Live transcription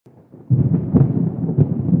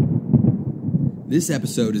This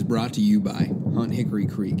episode is brought to you by Hunt Hickory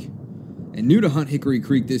Creek. And new to Hunt Hickory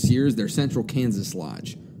Creek this year is their Central Kansas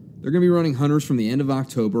Lodge. They're going to be running hunters from the end of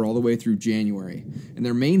October all the way through January, and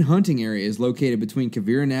their main hunting area is located between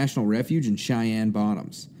Quivira National Refuge and Cheyenne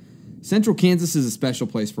Bottoms. Central Kansas is a special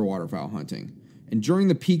place for waterfowl hunting, and during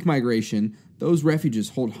the peak migration, those refuges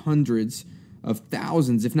hold hundreds of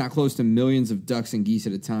thousands, if not close to millions of ducks and geese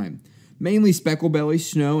at a time. Mainly specklebelly,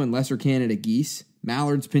 snow, and lesser Canada geese,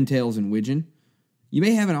 mallards, pintails, and widgeon. You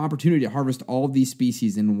may have an opportunity to harvest all of these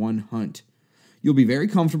species in one hunt. You'll be very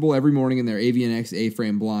comfortable every morning in their Avian X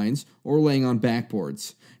A-frame blinds or laying on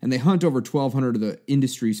backboards, and they hunt over 1,200 of the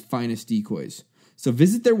industry's finest decoys. So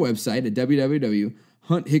visit their website at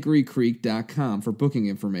www.hunthickorycreek.com for booking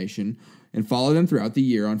information and follow them throughout the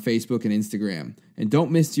year on Facebook and Instagram. And don't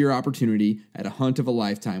miss your opportunity at a hunt of a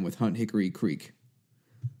lifetime with Hunt Hickory Creek.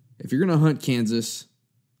 If you're going to hunt Kansas,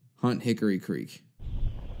 hunt Hickory Creek.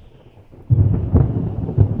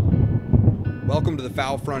 Welcome to the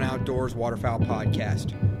Fowl Front Outdoors Waterfowl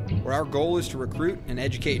Podcast, where our goal is to recruit and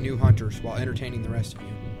educate new hunters while entertaining the rest of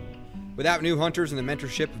you. Without new hunters and the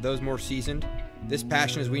mentorship of those more seasoned, this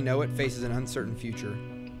passion as we know it faces an uncertain future.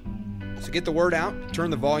 So get the word out, turn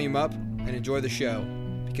the volume up, and enjoy the show,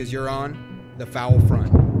 because you're on the Fowl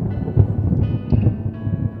Front.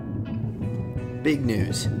 Big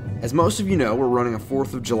news. As most of you know, we're running a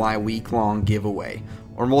 4th of July week-long giveaway,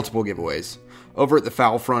 or multiple giveaways, over at the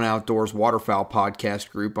Fowl Front Outdoors Waterfowl Podcast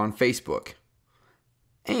group on Facebook.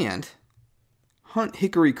 And Hunt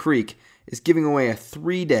Hickory Creek is giving away a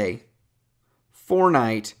 3-day,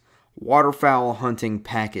 4-night waterfowl hunting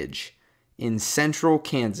package in central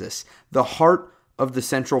Kansas, the heart of the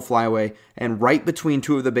Central Flyway and right between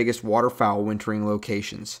two of the biggest waterfowl wintering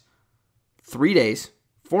locations. 3 days,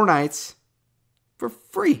 4 nights, for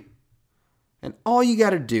free. And all you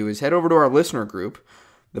got to do is head over to our listener group,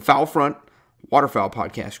 the Fowl Front Waterfowl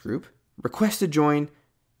Podcast group, request to join,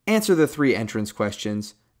 answer the 3 entrance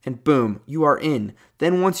questions, and boom, you are in.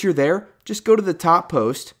 Then once you're there, just go to the top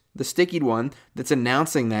post, the stickied one that's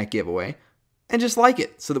announcing that giveaway, and just like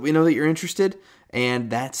it so that we know that you're interested,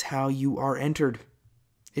 and that's how you are entered.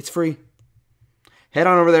 It's free. Head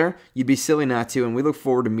on over there. You'd be silly not to, and we look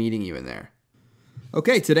forward to meeting you in there.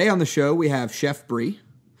 Okay, today on the show we have Chef Bri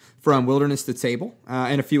from Wilderness to Table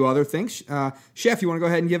and a few other things. Chef, you want to go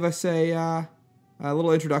ahead and give us a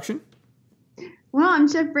little introduction? Well, I'm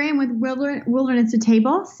Chef Bri. I'm with Wilderness to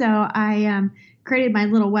Table. So I created my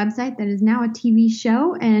little website that is now a TV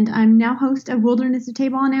show, and I'm now host of Wilderness to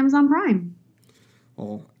Table on Amazon Prime.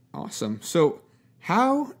 Oh, awesome. So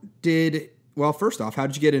first off, how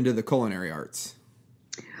did you get into the culinary arts?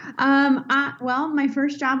 My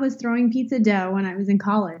first job was throwing pizza dough when I was in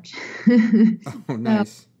college. Oh,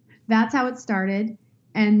 nice. So that's how it started.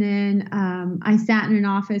 And then I sat in an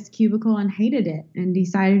office cubicle and hated it and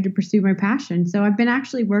decided to pursue my passion. So I've been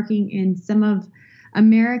actually working in some of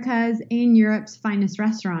America's and Europe's finest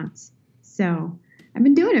restaurants. So I've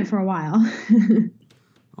been doing it for a while.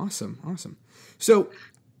 Awesome. So,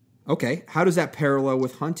 okay, how does that parallel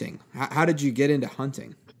with hunting? How did you get into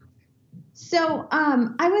hunting? So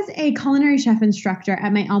I was a culinary chef instructor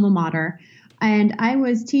at my alma mater, and I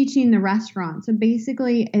was teaching the restaurant. So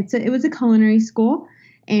basically, it was a culinary school,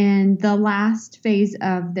 and the last phase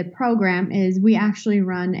of the program is we actually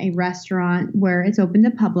run a restaurant where it's open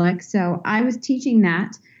to public. So I was teaching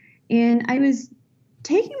that, and I was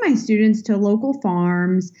taking my students to local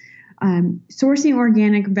farms, sourcing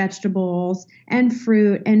organic vegetables and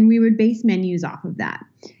fruit, and we would base menus off of that.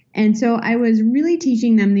 And so I was really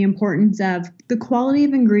teaching them the importance of the quality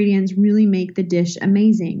of ingredients really make the dish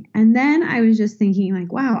amazing. And then I was just thinking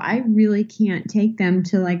like, wow, I really can't take them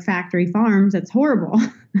to like factory farms. That's horrible.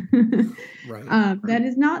 Right. That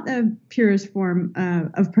is not the purest form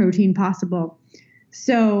of protein possible.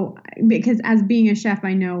 So because as being a chef,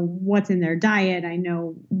 I know what's in their diet. I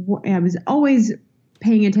know I was always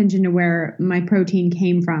paying attention to where my protein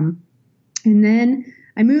came from. And then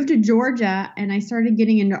I moved to Georgia and I started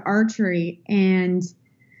getting into archery, and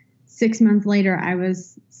 6 months later I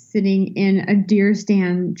was sitting in a deer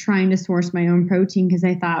stand trying to source my own protein because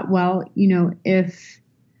I thought, well, if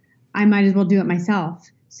I might as well do it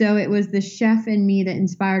myself. So it was the chef in me that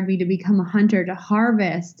inspired me to become a hunter, to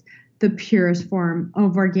harvest the purest form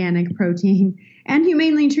of organic protein and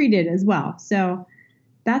humanely treated as well. So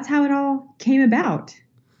that's how it all came about.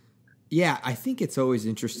 Yeah, I think it's always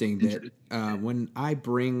interesting that when I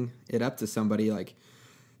bring it up to somebody, like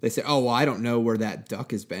they say, oh, well, I don't know where that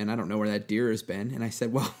duck has been. I don't know where that deer has been. And I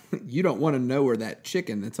said, well, you don't want to know where that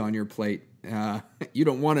chicken that's on your plate, you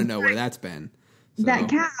don't want to know where that's been. So, that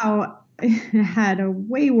cow had a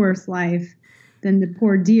way worse life. than the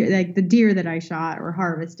poor deer, like the deer that I shot or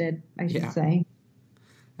harvested, I should say.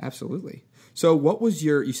 Absolutely. So what was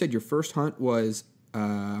you said your first hunt was,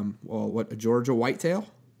 a Georgia whitetail?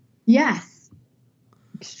 Yes.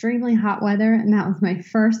 Extremely hot weather, and that was my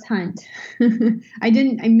first hunt. I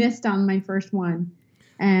missed on my first one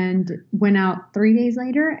and went out 3 days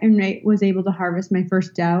later and I was able to harvest my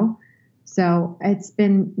first doe. So it's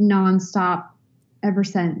been nonstop ever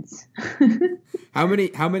since. How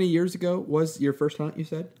many years ago was your first hunt, you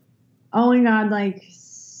said? Oh my God, like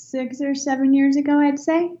 6 or 7 years ago, I'd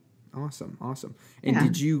say. Awesome. And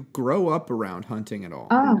did you grow up around hunting at all?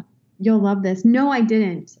 Oh, you'll love this. No, I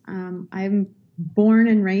didn't. I'm born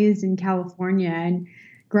and raised in California, and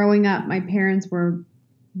growing up, my parents were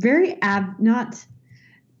not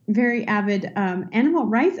very avid animal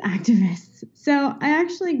rights activists. So I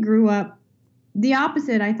actually grew up the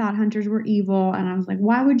opposite. I thought hunters were evil, and I was like,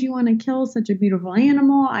 why would you want to kill such a beautiful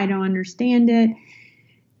animal? I don't understand it.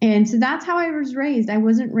 And so that's how I was raised. I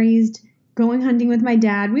wasn't raised going hunting with my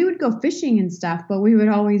dad. We would go fishing and stuff, but we would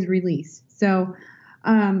always release. So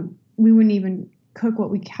we wouldn't even cook what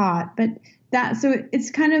we caught. But so it's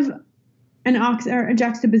kind of a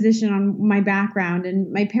juxtaposition on my background,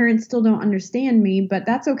 and my parents still don't understand me, but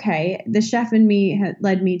that's okay. The chef in me had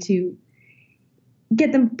led me to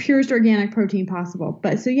get the purest organic protein possible.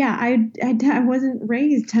 But so yeah, I wasn't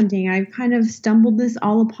raised hunting. I kind of stumbled this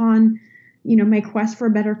all upon, my quest for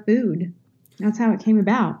better food. That's how it came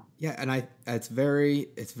about. Yeah, and it's very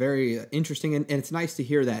interesting, and it's nice to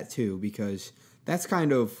hear that too, because that's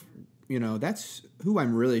kind of, that's who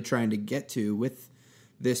I'm really trying to get to with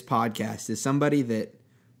this podcast, is somebody that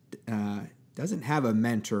doesn't have a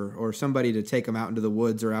mentor or somebody to take them out into the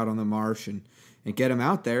woods or out on the marsh and get them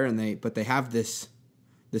out there, but they have this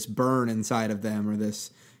burn inside of them, or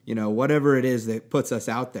this, whatever it is that puts us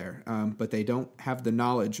out there, but they don't have the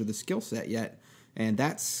knowledge or the skill set yet. And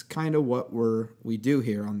that's kind of what we do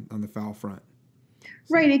here on the fowl front.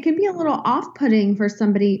 Right. It can be a little off-putting for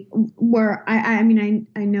somebody where I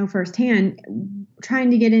know firsthand,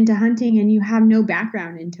 trying to get into hunting and you have no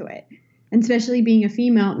background into it. And especially being a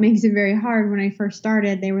female, it makes it very hard. When I first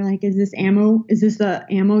started, they were like, is this ammo? Is this the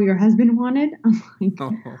ammo your husband wanted? I'm like,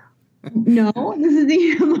 no, this is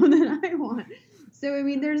the ammo that I want. So,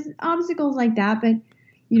 there's obstacles like that, but,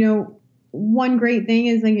 one great thing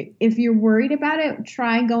is, like, if you're worried about it,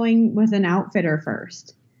 try going with an outfitter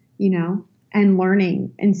first, and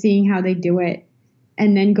learning and seeing how they do it,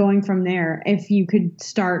 and then going from there. If you could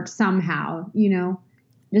start somehow,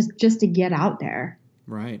 just to get out there.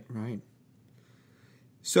 Right.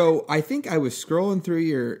 So I think I was scrolling through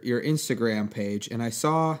your Instagram page, and I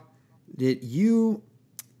saw that you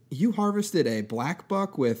harvested a black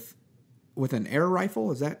buck with an air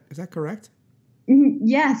rifle. Is that correct?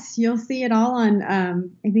 Yes, you'll see it all on,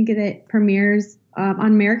 I think it premieres on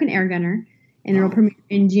American Air Gunner, and it'll premiere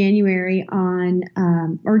in January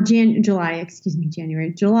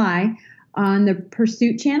July on the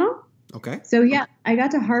Pursuit channel. Okay. So yeah, I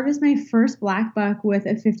got to harvest my first black buck with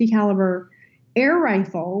a 50 caliber air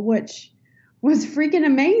rifle, which was freaking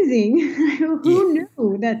amazing. Who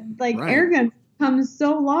knew that air guns come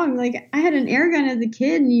so long? Like, I had an air gun as a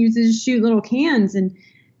kid and used to shoot little cans, and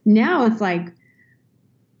now it's like,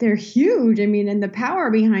 they're huge. And the power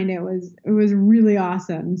behind it was really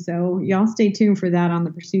awesome. So y'all stay tuned for that on the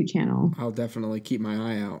Pursuit channel. I'll definitely keep my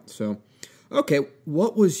eye out. So, okay,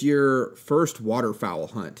 what was your first waterfowl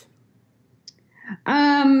hunt?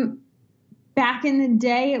 Back in the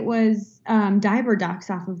day, it was diver ducks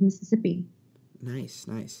off of Mississippi. Nice.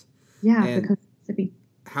 Yeah, the coast of Mississippi.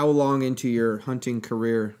 How long into your hunting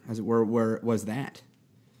career, as it were, was that?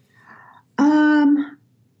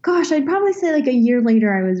 Gosh, I'd probably say like a year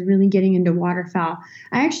later, I was really getting into waterfowl.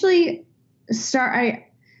 I actually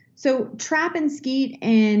so trap and skeet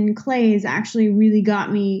and clays actually really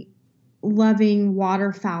got me loving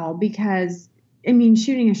waterfowl, because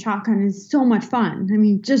shooting a shotgun is so much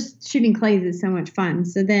fun. Just shooting clays is so much fun.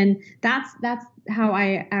 So then that's how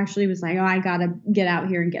I actually was like, I gotta get out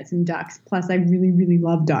here and get some ducks. Plus, I really, really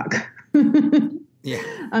love duck.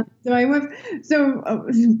 Yeah. So I went. So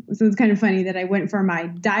it's kind of funny that I went for my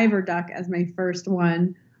diver duck as my first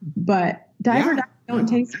one, but diver ducks don't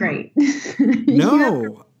taste great.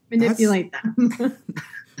 No, manipulate them.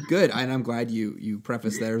 Good, and I'm glad you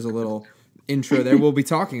prefaced that. There's a little intro there. We'll be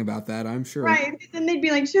talking about that, I'm sure. Right, and they'd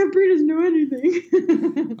be like, Chef Bri doesn't know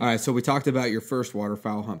anything. All right, so we talked about your first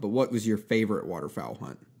waterfowl hunt, but what was your favorite waterfowl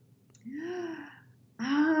hunt?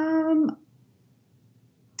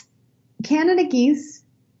 Canada geese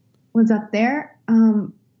was up there.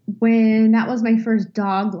 when that was my first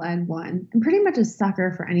dog led one. I'm pretty much a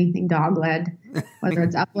sucker for anything dog led, whether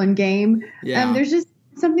it's upland game. Yeah. There's just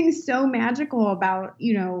something so magical about,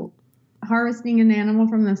 harvesting an animal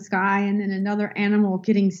from the sky and then another animal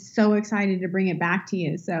getting so excited to bring it back to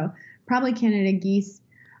you. So probably Canada geese.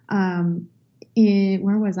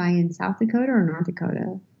 Where was I, in South Dakota or North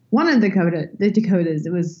Dakota? One of the Dakotas.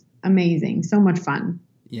 It was amazing. So much fun.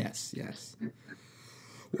 Yes.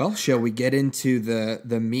 Well, shall we get into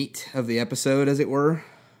the meat of the episode, as it were?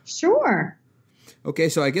 Sure. Okay,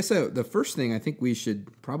 so I guess the first thing I think we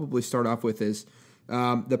should probably start off with is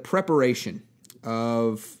the preparation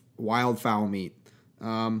of wildfowl meat.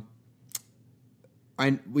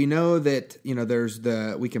 We know that there's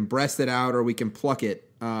we can breast it out or we can pluck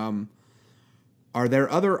it. Are there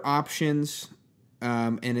other options?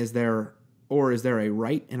 And is there a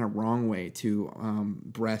right and a wrong way to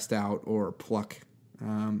breast out or pluck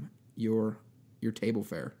your table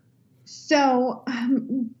fare? So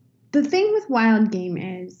the thing with wild game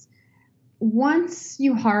is, once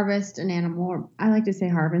you harvest an animal, or I like to say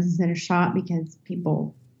harvest instead of shot because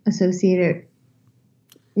people associate it,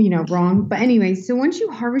 wrong. But anyway, so once you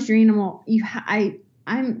harvest your animal,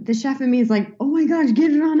 I'm the chef in me is like, oh my gosh,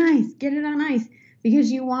 get it on ice,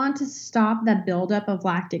 because you want to stop that buildup of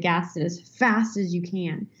lactic acid as fast as you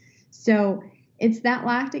can. So it's that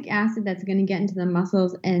lactic acid that's going to get into the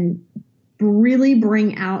muscles and really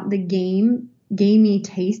bring out the gamey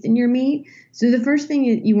taste in your meat. So the first thing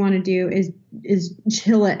you want to do is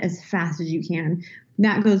chill it as fast as you can.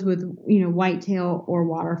 That goes with, whitetail or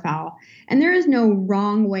waterfowl. And there is no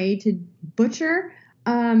wrong way to butcher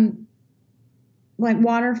like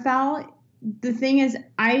waterfowl. The thing is,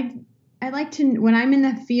 I like to, when I'm in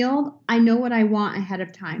the field, I know what I want ahead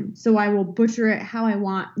of time. So I will butcher it how I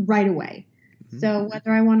want right away. Mm-hmm. So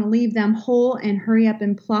whether I want to leave them whole and hurry up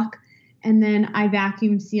and pluck, and then I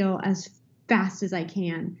vacuum seal as fast as I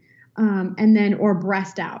can, or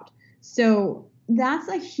breast out. So that's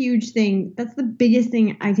a huge thing. That's the biggest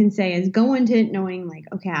thing I can say, is go into it knowing like,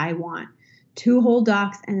 okay, I want 2 whole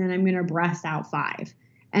ducks and then I'm going to breast out 5.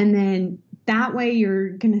 And then that way you're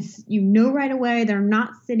going to, right away, they're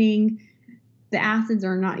not sitting, the acids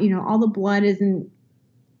are not, all the blood hasn't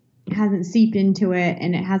seeped into it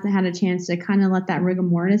and it hasn't had a chance to kind of let that rigor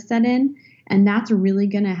mortis set in. And that's really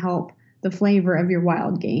going to help the flavor of your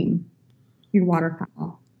wild game, your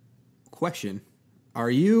waterfowl. Question.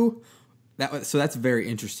 So that's very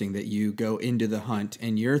interesting that you go into the hunt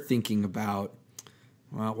and you're thinking about,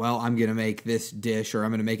 well, I'm going to make this dish, or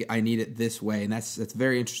I'm going to make it, I need it this way. And that's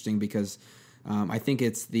very interesting because I think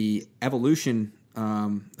it's the evolution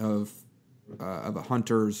of a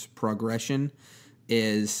hunter's progression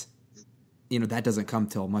is, that doesn't come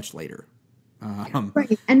till much later.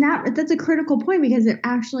 Right. And that's a critical point because it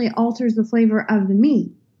actually alters the flavor of the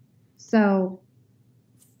meat. So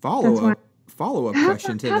follow-up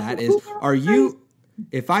question to that is,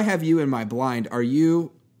 if I have you in my blind, are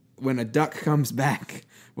you, when a duck comes back,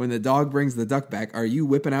 when the dog brings the duck back, are you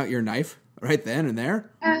whipping out your knife right then and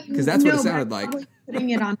there? Because that's what it sounded like. Putting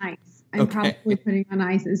it on ice. I'm probably putting on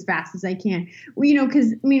ice as fast as I can. Well,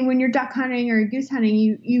 because when you're duck hunting or goose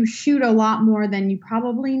hunting, you shoot a lot more than you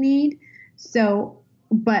probably need. So,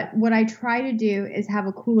 but what I try to do is have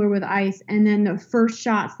a cooler with ice, and then the first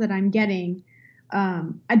shots that I'm getting,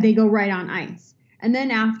 they go right on ice. And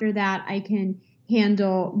then after that, I can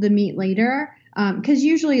handle the meat later. Because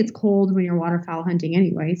usually it's cold when you're waterfowl hunting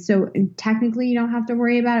anyway. So technically you don't have to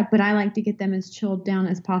worry about it, but I like to get them as chilled down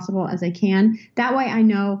as possible as I can. That way I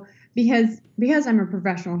know, because I'm a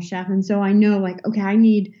professional chef, and so I know like, okay, I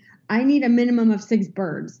need a minimum of 6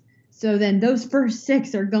 birds. So then those first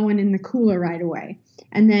 6 are going in the cooler right away.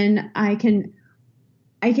 And then I can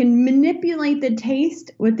manipulate the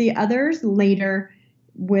taste with the others later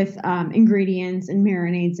with ingredients and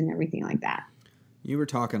marinades and everything like that. You were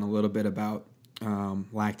talking a little bit about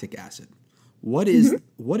lactic acid. What is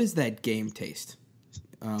that game taste?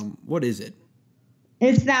 What is it?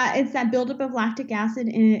 It's that buildup of lactic acid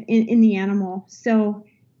in the animal. So,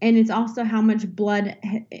 and it's also how much blood.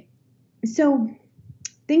 So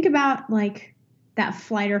think about like that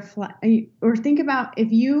flight or think about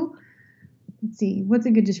if you, let's see, what's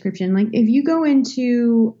a good description? Like if you go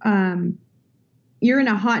into, you're in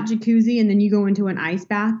a hot jacuzzi and then you go into an ice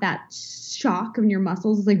bath, that shock in your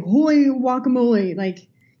muscles is like, holy guacamole. Like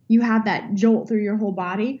you have that jolt through your whole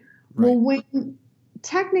body. Right. Well,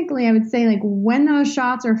 technically I would say like when those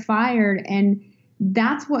shots are fired, and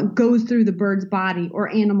that's what goes through the bird's body or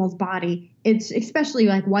animal's body. It's especially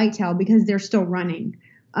like whitetail because they're still running.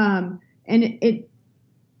 And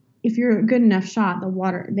if you're a good enough shot, the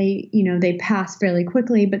water, they pass fairly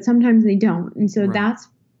quickly, but sometimes they don't. And so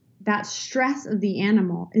that stress of the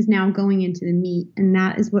animal is now going into the meat, and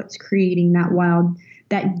that is what's creating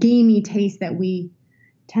that gamey taste that we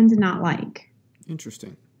tend to not like.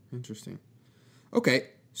 Interesting. Okay,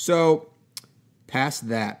 so past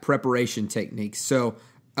that, preparation techniques. So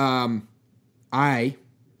I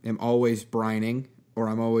am always brining, or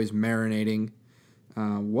I'm always marinating.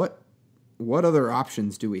 What other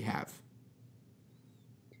options do we have?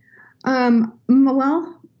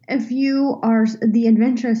 Well, if you are the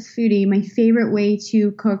adventurous foodie, my favorite way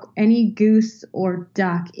to cook any goose or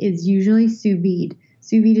duck is usually sous vide.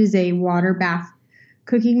 Sous vide is a water bath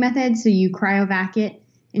cooking method. So you cryovac it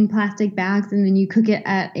in plastic bags, and then you cook it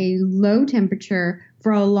at a low temperature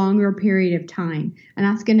for a longer period of time. And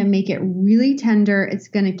that's going to make it really tender. It's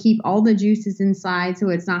going to keep all the juices inside, so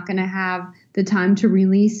it's not going to have the time to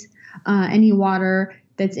release any water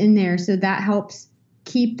that's in there. So that helps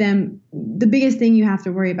keep them. The biggest thing you have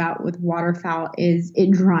to worry about with waterfowl is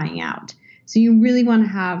it drying out. So you really want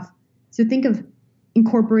to think of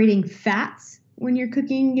incorporating fats when you're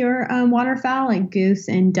cooking your waterfowl, like goose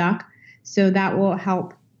and duck. So that will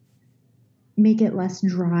help make it less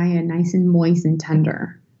dry and nice and moist and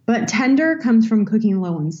tender. But tender comes from cooking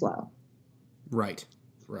low and slow. Right.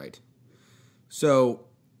 So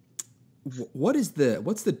what's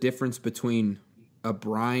the difference between a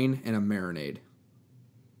brine and a marinade?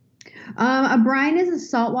 A brine is a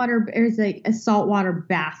saltwater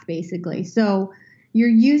bath, basically. So you're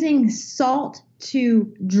using salt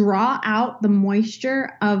to draw out the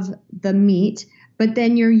moisture of the meat, but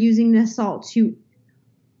then you're using the salt to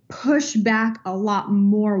push back a lot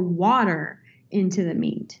more water into the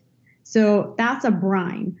meat. So that's a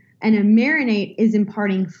brine. And a marinade is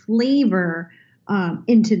imparting flavor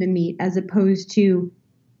into the meat as opposed to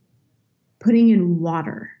putting in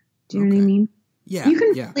water. Do you know what I mean? Yeah. You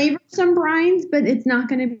can flavor some brines, but it's not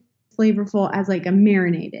going to be flavorful as like a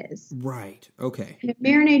marinade is. Right. Okay. And a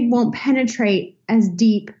marinade won't penetrate as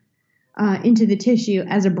deep into the tissue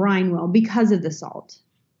as a brine will because of the salt.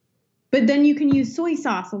 But then you can use soy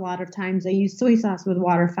sauce a lot of times. I use soy sauce with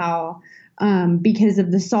waterfowl because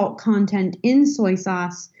of the salt content in soy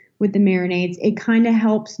sauce with the marinades. It kind of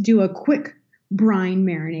helps do a quick brine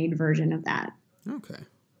marinade version of that.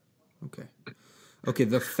 Okay,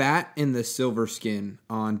 the fat in the silver skin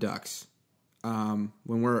on ducks,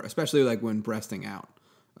 especially like when breasting out,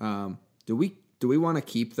 do we want to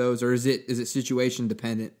keep those, or is it situation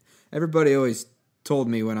dependent? Everybody always told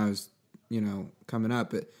me when I was, coming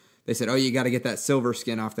up, they said, oh, you got to get that silver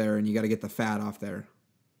skin off there and you got to get the fat off there.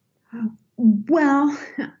 Well,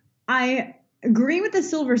 I agree with the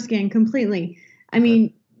silver skin completely. I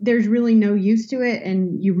mean, there's really no use to it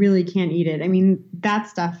and you really can't eat it. I mean, that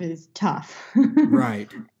stuff is tough. Right.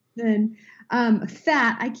 Then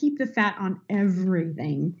fat, I keep the fat on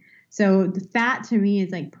everything. So the fat to me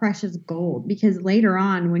is like precious gold, because later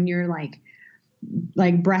on when you're like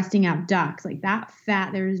breasting out ducks, like that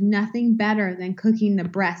fat, there is nothing better than cooking the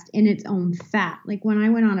breast in its own fat. Like when I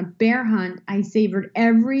went on a bear hunt, I savored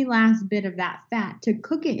every last bit of that fat to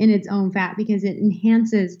cook it in its own fat because it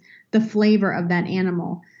enhances the flavor of that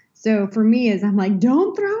animal. So for me, I'm like,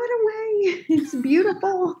 don't throw it away. It's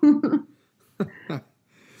beautiful.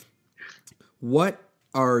 What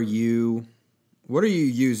are you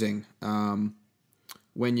using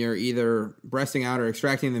when you're either breasting out or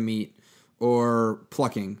extracting the meat or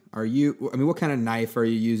plucking? What kind of knife are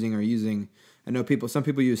you using? I know some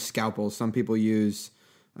people use scalpels, some people use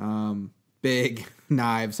big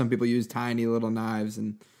knives, some people use tiny little knives,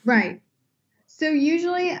 and right. So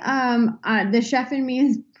usually, the chef in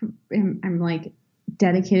me I'm like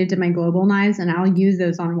dedicated to my global knives, and I'll use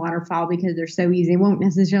those on waterfowl because they're so easy. I won't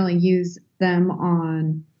necessarily use them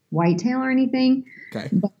on whitetail or anything. Okay.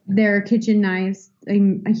 But they're kitchen knives.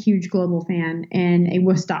 I'm a huge global fan and a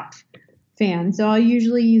Wusthof fan. So I'll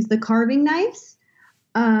usually use the carving knives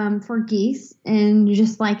for geese and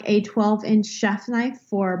just like a 12-inch chef knife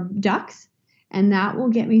for ducks. And that will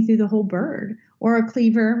get me through the whole bird, or a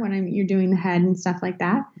cleaver when you're doing the head and stuff like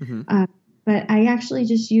that. Mm-hmm. But I actually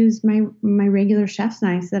just use my regular chef's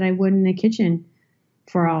knives that I would in the kitchen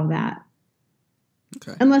for all of that.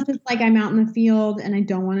 Okay. Unless it's like I'm out in the field and I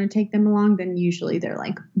don't want to take them along, then usually they're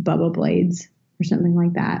like Bubba blades or something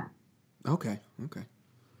like that. Okay.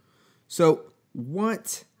 So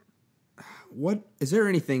what is there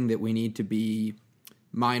anything that we need to be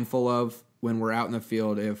mindful of when we're out in the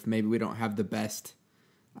field if maybe we don't have the best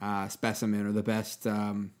specimen or the best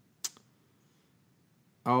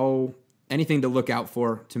anything to look out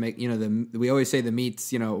for to make, we always say the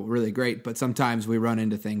meat's, really great, but sometimes we run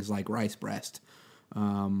into things like rice breast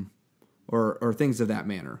or things of that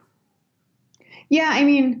manner. Yeah, I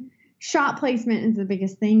mean, Shot placement is the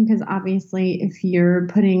biggest thing because obviously if you're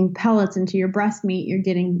putting pellets into your breast meat, you're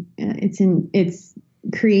getting it's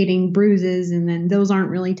creating bruises, and then those aren't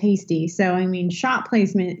really tasty. So I mean, shot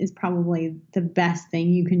placement is probably the best thing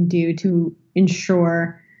you can do to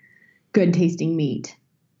ensure good tasting meat.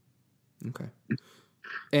 Okay.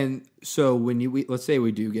 And so when let's say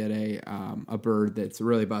we do get a bird that's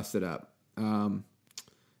really busted up,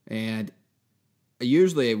 and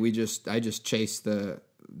usually I just chase the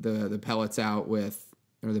pellets out with,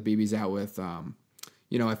 or the BBs out with, I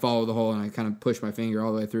follow the hole and I kind of push my finger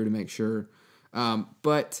all the way through to make sure.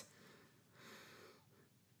 But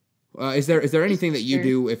is there anything that you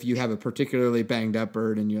do if you have a particularly banged up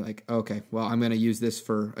bird and you're like, okay, well, I'm going to use this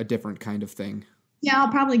for a different kind of thing? Yeah,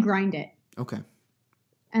 I'll probably grind it. Okay.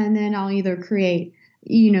 And then I'll either create,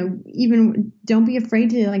 even don't be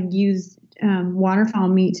afraid to like use waterfowl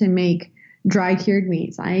meat to make dry cured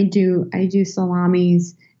meats. I do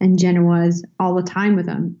salamis and Genoas all the time with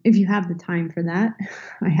them. If you have the time for that,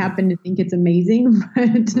 I happen to think it's amazing,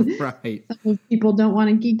 but right. Some people don't want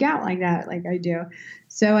to geek out like that, like I do.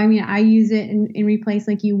 So, I mean, I use it in replace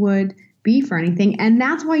like you would beef or anything. And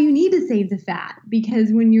that's why you need to save the fat,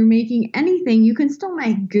 because when you're making anything, you can still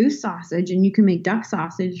make goose sausage and you can make duck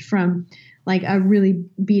sausage from like a really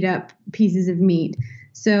beat up pieces of meat.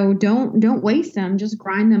 So don't waste them, just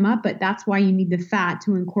grind them up. But that's why you need the fat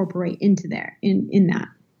to incorporate into there in that.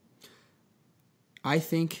 I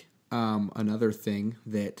think another thing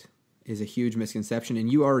that is a huge misconception,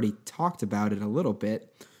 and you already talked about it a little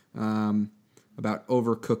bit, about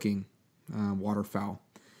overcooking waterfowl.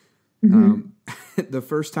 Mm-hmm. The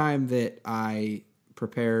first time that I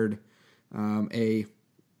prepared a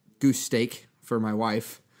goose steak for my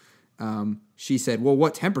wife, she said, well,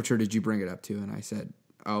 what temperature did you bring it up to? And I said,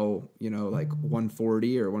 like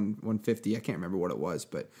 140 or 150. I can't remember what it was,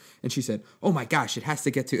 and she said, oh my gosh, it has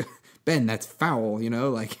to get to, Ben, that's foul,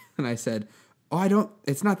 and I said,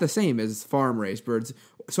 it's not the same as farm raised birds.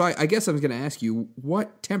 So I guess I was going to ask you,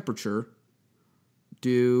 what temperature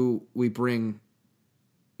do we bring,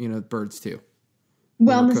 birds to?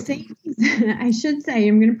 Well, the safety, I should say,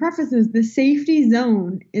 I'm going to preface this, the safety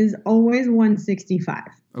zone is always 165, okay,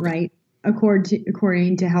 right?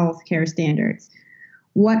 According to healthcare standards.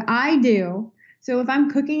 What I do, so if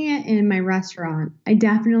I'm cooking it in my restaurant, I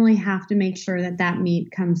definitely have to make sure that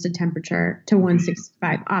meat comes to temperature to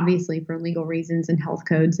 165, obviously for legal reasons and health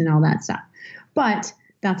codes and all that stuff. But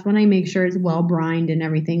that's when I make sure it's well brined and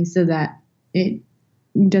everything so that it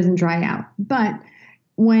doesn't dry out. But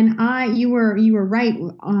when you were right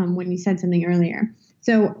when you said something earlier.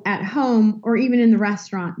 So at home or even in the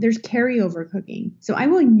restaurant, there's carryover cooking. So I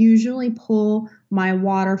will usually pull my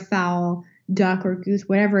waterfowl, duck or goose,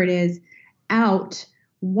 whatever it is, out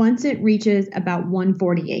once it reaches about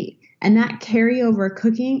 148. And that carryover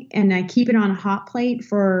cooking, and I keep it on a hot plate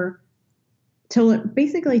till it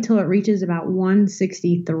reaches about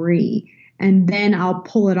 163. And then I'll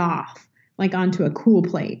pull it off like onto a cool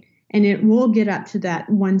plate. And it will get up to that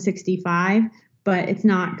 165, but it's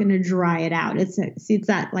not going to dry it out. It's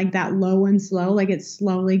that like that low and slow, like it's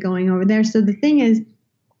slowly going over there. So the thing is,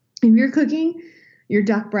 if you're cooking your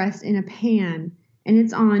duck breast in a pan and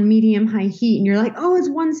it's on medium high heat and you're like, oh, it's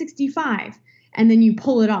 165, and then you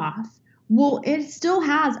pull it off, well, it still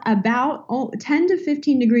has about 10 to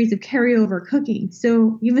 15 degrees of carryover cooking.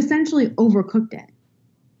 So you've essentially overcooked it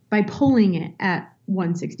by pulling it at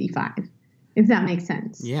 165, if that makes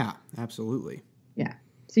sense. Yeah, absolutely. Yeah.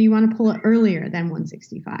 So you want to pull it earlier than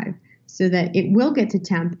 165 so that it will get to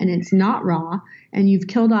temp and it's not raw and you've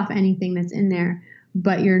killed off anything that's in there,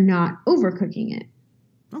 but you're not overcooking it.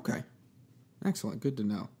 Okay. Excellent. Good to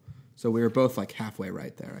know. So we were both like halfway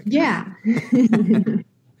right there, I guess. Yeah.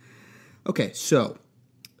 Okay. So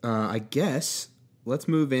I guess let's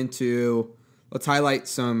highlight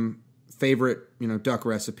some favorite, duck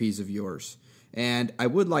recipes of yours. And I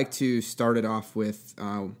would like to start it off with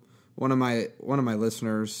one of my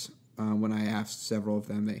listeners. When I asked several of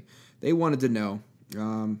them, they wanted to know.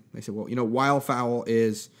 They said, "Well,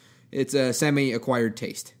 wildfowl it's a semi-acquired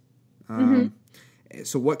taste.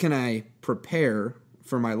 So what can I prepare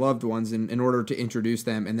for my loved ones in order to introduce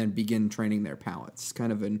them and then begin training their palates?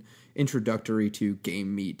 Kind of an introductory to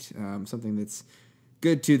game meat, something that's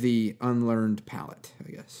good to the unlearned palate,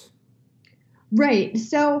 I guess." Right.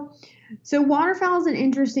 So waterfowl is an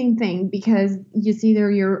interesting thing because it's either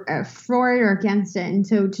you're for it or against it. And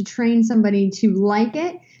so to train somebody to like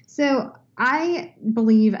it. So I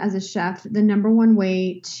believe as a chef, the number one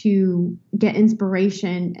way to get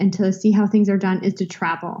inspiration and to see how things are done is to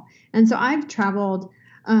travel. And so I've traveled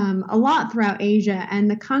a lot throughout Asia, and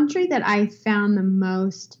the country that I found the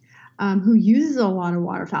most who uses a lot of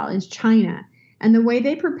waterfowl is China. And the way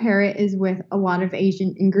they prepare it is with a lot of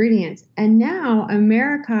Asian ingredients. And now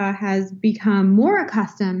America has become more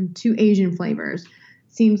accustomed to Asian flavors.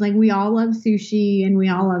 Seems like we all love sushi and we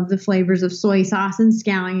all love the flavors of soy sauce and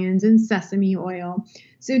scallions and sesame oil.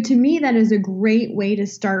 So to me, that is a great way to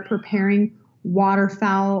start preparing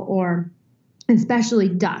waterfowl, or especially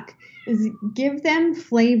duck, is give them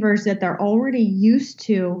flavors that they're already used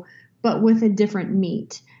to, but with a different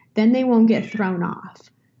meat. Then they won't get thrown off.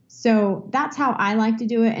 So that's how I like to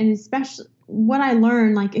do it. And especially what I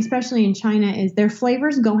learned, like especially in China, is their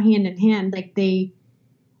flavors go hand in hand. Like the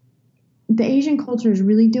Asian cultures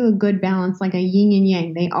really do a good balance, like a yin and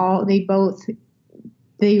yang.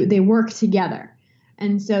 They work together.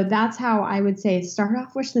 And so that's how I would say start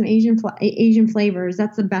off with some Asian flavors.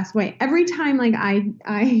 That's the best way. Every time like I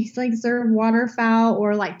like serve waterfowl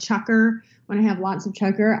or like chucker, when I have lots of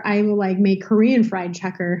chucker, I will like make Korean fried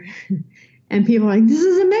chucker. And people are like, this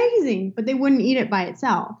is amazing, but they wouldn't eat it by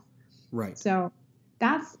itself. Right. So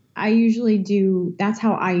that's how I usually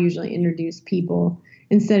introduce people,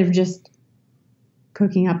 instead of just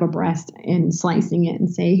cooking up a breast and slicing it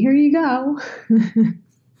and say, here you go.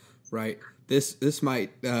 Right. This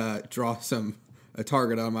might draw a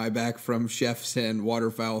target on my back from chefs and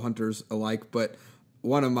waterfowl hunters alike, but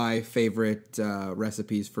one of my favorite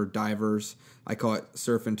recipes for divers, I call it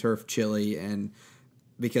surf and turf chili, and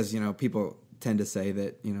because, people tend to say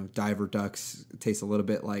that, diver ducks taste a little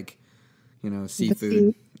bit like,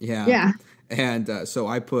 seafood. Yeah. Yeah. And so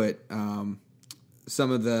I put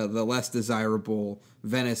some of the less desirable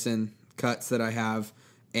venison cuts that I have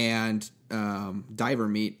and diver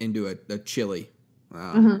meat into a chili.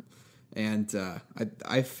 And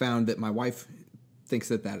I found that my wife thinks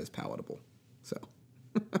that is palatable. So.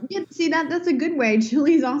 Yeah, see, that's a good way.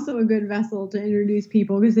 Chili is also a good vessel to introduce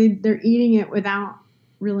people, because they're eating it without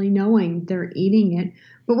really knowing they're eating it.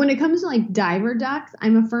 But when it comes to like diver ducks,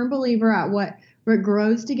 I'm a firm believer at what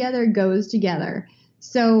grows together goes together.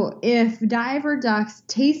 So if diver ducks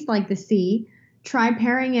taste like the sea, try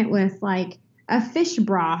pairing it with like a fish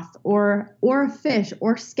broth or fish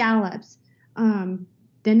or scallops.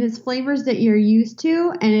 Then it's flavors that you're used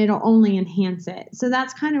to, and it'll only enhance it. So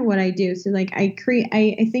that's kind of what I do. So like I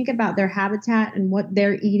think about their habitat and what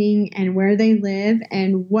they're eating and where they live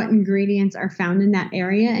and what ingredients are found in that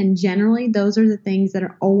area. And generally those are the things that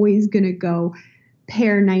are always going to go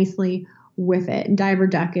pair nicely with it. And diver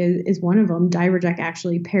duck is one of them. Diver duck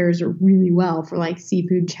actually pairs really well for like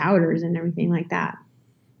seafood chowders and everything like that.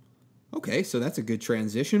 Okay, so that's a good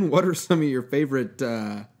transition. What are some of your favorite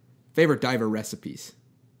diver recipes?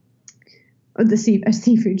 A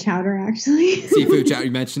seafood chowder, actually. Seafood chowder,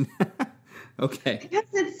 you mentioned. Okay. Because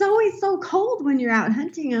it's always so cold when you're out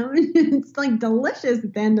hunting them. It's like delicious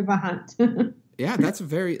at the end of a hunt. Yeah, that's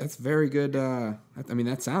very good.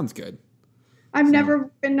 That sounds good. I've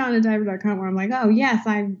never been on a diver duck hunt where I'm like, oh yes,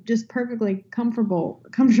 I'm just perfectly comfortable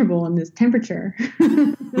in this temperature.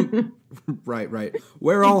 Right.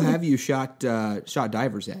 Where all have you shot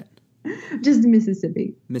divers at? Just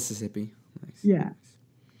Mississippi. Mississippi. Nice. Yeah.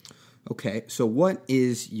 Okay, so what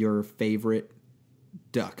is your favorite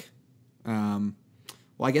duck? Well,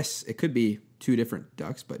 I guess it could be two different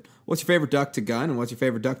ducks, but what's your favorite duck to gun and what's your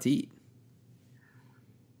favorite duck to eat?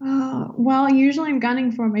 Well, usually I'm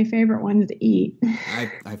gunning for my favorite ones to eat.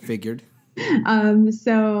 I figured.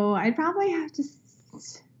 So I'd probably have to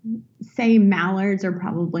say mallards are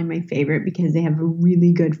probably my favorite because they have a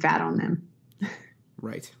really good fat on them.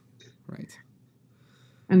 Right.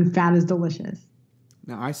 And the fat is delicious.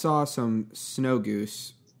 Now, I saw some snow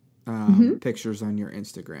goose pictures on your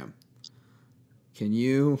Instagram. Can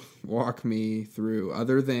you walk me through,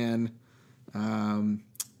 other than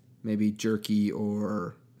maybe jerky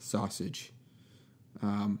or sausage,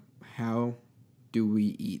 how do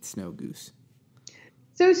we eat snow goose?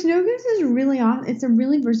 So snow goose is really awesome. It's a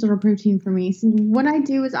really versatile protein for me. So what I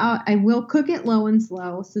do is I will cook it low and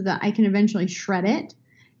slow so that I can eventually shred it.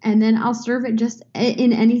 And then I'll serve it just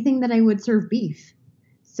in anything that I would serve beef.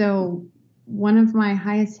 So one of my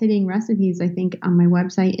highest hitting recipes, I think, on my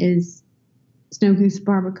website is snow goose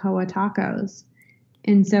barbacoa tacos.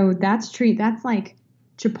 And so that's like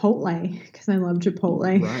Chipotle, because I love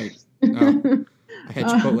Chipotle. Right. Oh, I had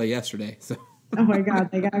Chipotle yesterday. So. Oh my God.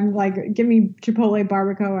 I'm like, give me Chipotle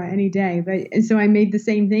barbacoa any day. But so I made the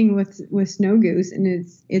same thing with snow goose, and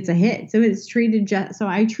it's a hit. So it's treated so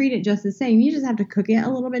I treat it just the same. You just have to cook it a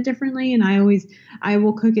little bit differently. And I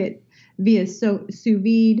will cook it via sous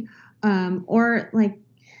vide, or like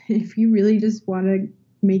if you really just want to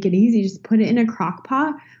make it easy, just put it in a crock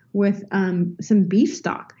pot with some beef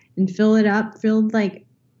stock and fill it up, filled like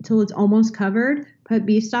till it's almost covered. put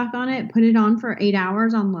beef stock on it, put it on for 8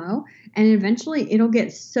 hours on low, and eventually it'll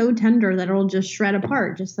get so tender that it'll just shred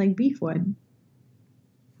apart, just like beef would.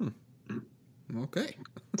 Okay.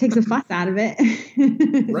 Takes the fuss out of it.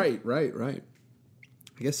 Right.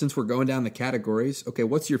 I guess since we're going down the categories, okay,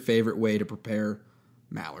 what's your favorite way to prepare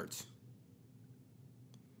mallards?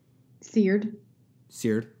 Seared.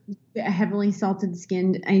 Heavily salted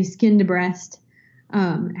skinned. I skinned to breast.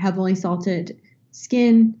 Heavily salted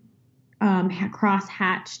skin,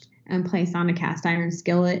 cross-hatched and placed on a cast iron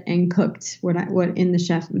skillet and cooked what in the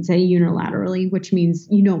chef would say unilaterally, which means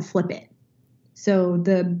you don't flip it. So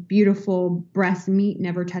the beautiful breast meat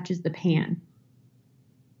never touches the pan.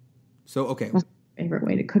 So, okay. That's my favorite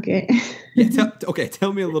way to cook it.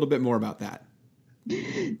 Tell me a little bit more about that.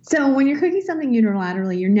 So when you're cooking something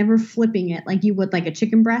unilaterally, you're never flipping it like you would like a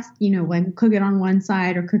chicken breast, like cook it on one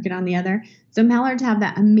side or cook it on the other. So mallards have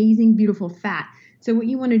that amazing, beautiful fat. So what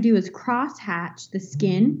you want to do is cross-hatch the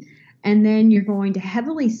skin, and then you're going to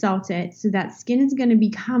heavily salt it so that skin is going to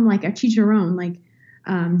become like a chicharron,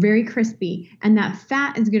 very crispy, and that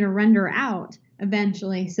fat is going to render out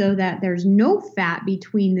eventually so that there's no fat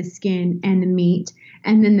between the skin and the meat,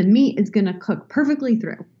 and then the meat is going to cook perfectly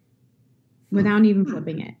through without even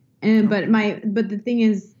flipping it. But the thing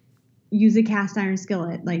is, use a cast iron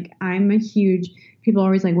skillet. People are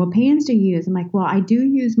always like, what pans do you use? I'm like, well, I do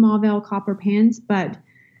use Mauville copper pans, but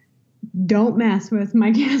don't mess with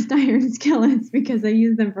my cast iron skillets because I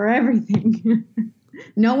use them for everything.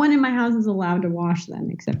 No one in my house is allowed to wash them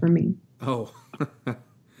except for me. Oh,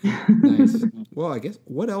 nice. Well, I guess,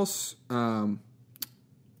 what else? Do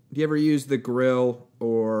you ever use the grill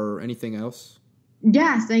or anything else?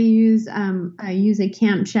 Yes, I use a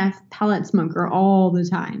Camp Chef pellet smoker all the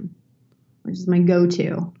time, which is my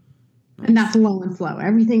go-to. Nice. And that's low and slow.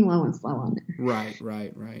 Everything low and slow on there.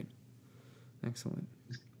 Right. Excellent.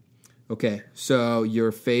 Okay, so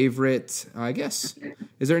your favorite, I guess,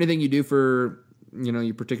 is there anything you do for,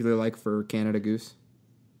 you particularly like for Canada Goose?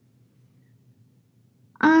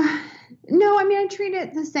 No, I treat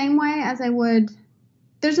it the same way as I would.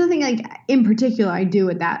 There's nothing in particular I do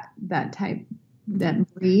with that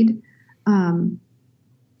breed.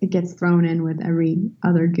 It gets thrown in with every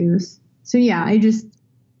other goose. So yeah, I just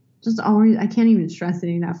always, I can't even stress it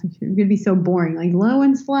enough. It's going to be so boring, low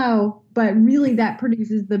and slow, but really that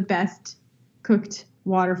produces the best cooked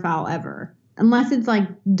waterfowl ever. Unless it's like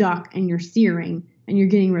duck and you're searing and you're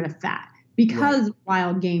getting rid of fat. Because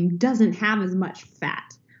wild game doesn't have as much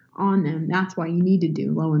fat on them. That's why you need to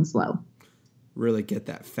do low and slow. Really get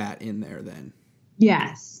that fat in there then.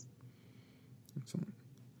 Yes. Excellent.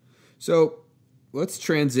 So let's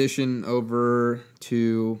transition over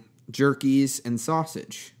to jerkies and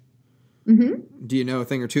sausage. Mm-hmm. Do you know a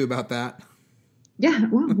thing or two about that? Yeah,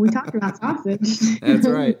 well, we talked about sausage. That's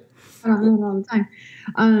right. I don't know all the time.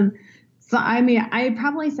 So, I'd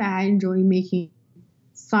probably say I enjoy making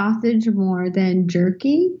sausage more than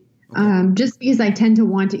jerky, just because I tend to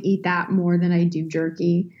want to eat that more than I do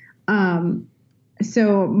jerky.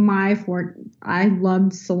 So I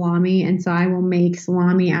loved salami, and so I will make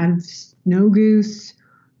salami out of snow goose,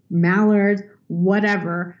 mallard,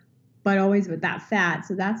 whatever, but always with that fat.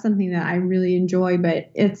 So that's something that I really enjoy,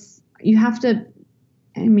 but you have to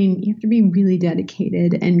be really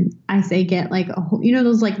dedicated. And I say get a whole,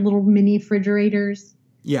 those little mini refrigerators.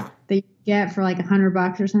 Yeah. That you get for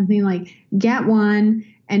 $100 or something. Get one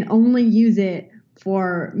and only use it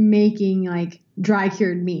for making dry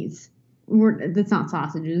cured meats. That's not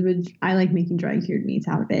sausages, but I like making dry cured meats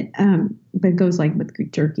out of it. But it goes with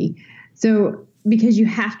Greek jerky. So because you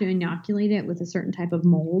have to inoculate it with a certain type of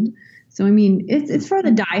mold. So it's for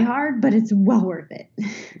the diehard, but it's well worth it.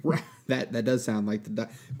 Right. That does sound like the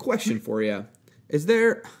question for you. Is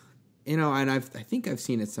there, and I think I've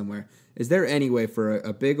seen it somewhere. Is there any way for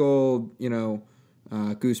a big old,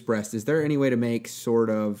 goose breast? Is there any way to make sort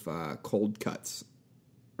of cold cuts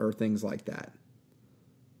or things like that?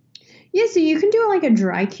 Yeah, so you can do a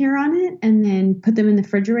dry cure on it and then put them in the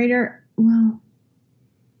refrigerator. Well,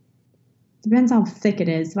 depends how thick it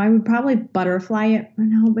is. So I would probably butterfly it.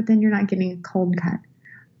 No, but then you're not getting a cold cut.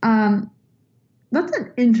 That's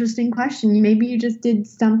an interesting question. Maybe you just did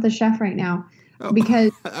stump the chef right now,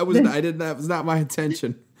 because that was not my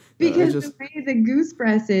intention. Because the way the goose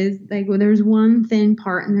breast is, there's one thin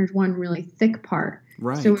part and there's one really thick part.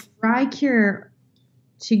 Right. So a dry cure,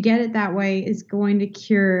 to get it that way, is going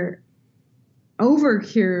to over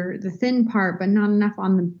cure the thin part, but not enough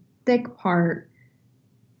on the thick part.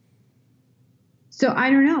 So I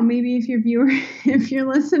don't know. Maybe if your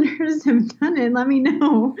listeners have done it, let me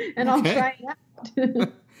know and I'll try it out.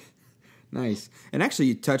 Nice. And actually,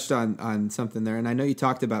 you touched on something there, and I know you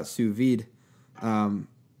talked about sous vide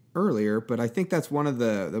earlier, but I think that's one of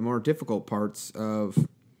the more difficult parts of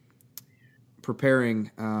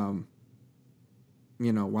preparing,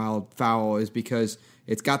 wild fowl is because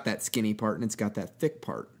it's got that skinny part and it's got that thick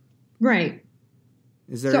part. Right.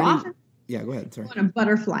 Is there often Yeah, go ahead. Sorry. You want to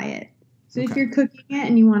butterfly it. So if you're cooking it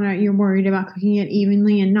and you're worried about cooking it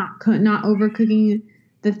evenly and not overcooking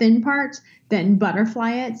the thin parts, then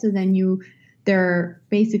butterfly it. So then they're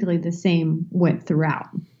basically the same width throughout.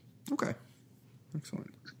 Okay.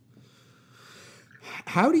 Excellent.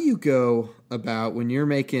 How do you go about when you're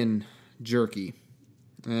making jerky,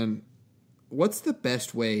 and what's the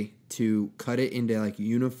best way to cut it into like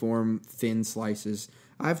uniform thin slices?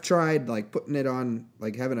 I've tried like putting it on,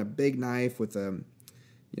 like having a big knife with a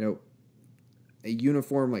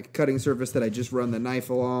uniform like cutting surface that I just run the knife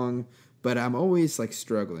along, but I'm always like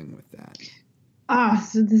struggling with that.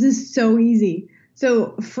 So this is so easy.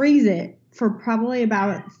 So freeze it for probably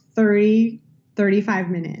about 35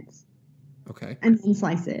 minutes. Okay. And then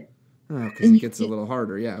slice it. Oh, because it gets a little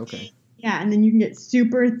harder. Yeah, okay. Yeah, and then you can get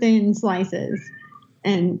super thin slices,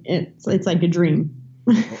 and it's like a dream.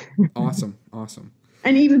 Awesome.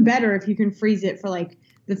 And even better if you can freeze it for like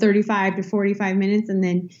the 35 to 45 minutes, and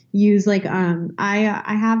then use like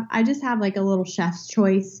I just have like a little Chef's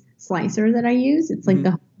Choice slicer that I use. It's like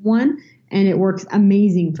the one, and it works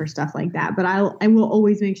amazing for stuff like that. But I will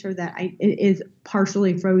always make sure that it is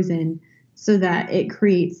partially frozen, so that it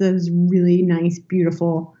creates those really nice,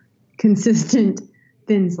 beautiful, consistent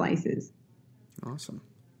thin slices. Awesome.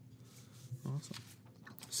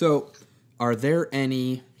 So, are there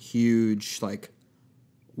any huge like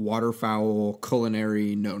waterfowl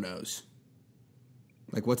culinary no-nos?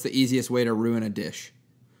 Like, what's the easiest way to ruin a dish?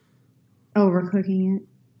 Overcooking it.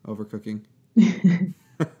 Overcooking.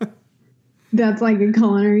 That's like a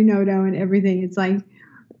culinary no-no and everything. It's like,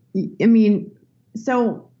 I mean,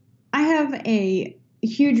 so I have a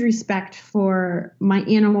huge respect for my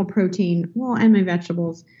animal protein, and my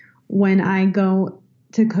vegetables when I go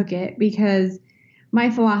to cook it, because my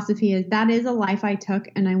philosophy is that is a life I took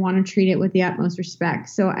and I want to treat it with the utmost respect.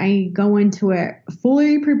 So I go into it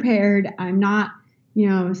fully prepared. I'm not,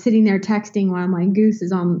 sitting there texting while my goose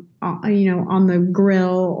is on the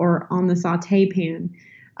grill or on the saute pan,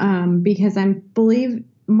 because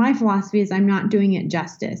my philosophy is I'm not doing it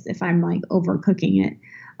justice if I'm like overcooking it.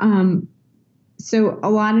 So a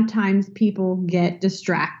lot of times people get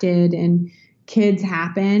distracted and kids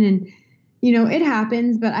happen, and it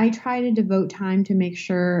happens, but I try to devote time to make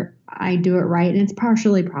sure I do it right. And it's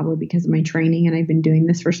partially probably because of my training and I've been doing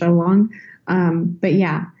this for so long. But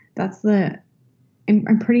yeah,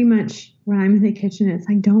 I'm pretty much when I'm in the kitchen, it's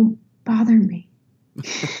like, don't bother me.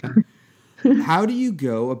 How do you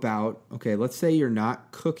go about, let's say you're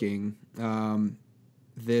not cooking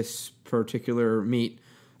this particular meat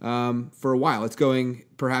for a while. It's going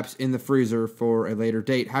perhaps in the freezer for a later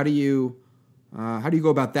date. How do you go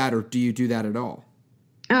about that, or do you do that at all?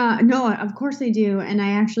 No, of course I do. And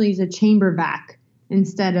I actually use a chamber vac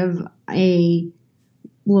instead of a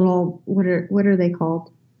little, what are they called?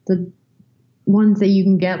 The ones that you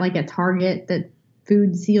can get like at Target, that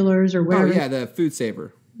food sealers or whatever. Oh yeah, the food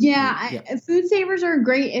saver. Yeah. Food savers are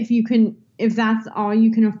great if that's all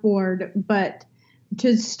you can afford. But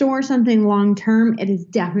to store something long term, it is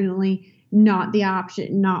definitely not the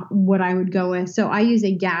option, not what I would go with. So I use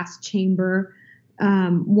a gas chamber.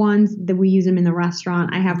 Ones that we use them in the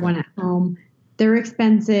restaurant. I have one at home. They're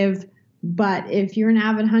expensive, but if you're an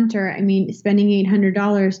avid hunter, spending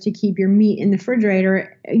 $800 to keep your meat in the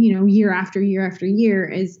refrigerator, year after year after year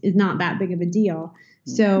is not that big of a deal.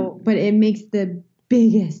 So, but it makes the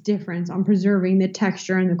biggest difference on preserving the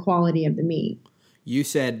texture and the quality of the meat. You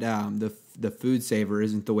said the food saver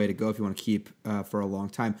isn't the way to go if you want to keep for a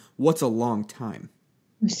long time. What's a long time?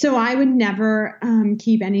 So I would never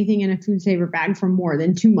keep anything in a food saver bag for more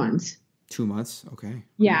than 2 months. 2 months? Okay.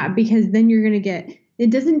 Yeah, because then you're going to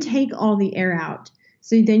it doesn't take all the air out.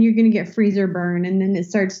 So then you're going to get freezer burn, and then it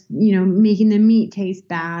starts, making the meat taste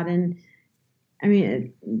bad. And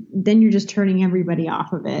then you're just turning everybody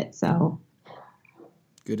off of it. So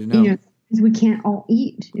good to know. We can't all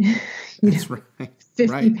eat. That's right.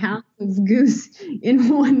 50 pounds of goose in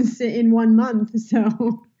 1 month.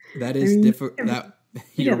 So that is difficult.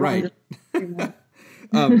 You're right.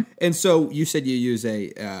 And so you said you use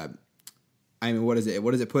what is it?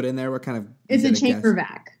 What does it put in there? What kind of? It's a chamber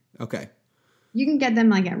vac. Okay. You can get them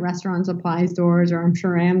like at restaurant supply stores, or I'm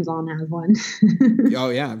sure Amazon has one.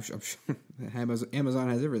 Oh yeah, I'm sure Amazon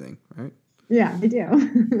has everything, right? Yeah, they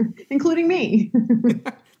do, including me.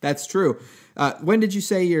 That's true. When did you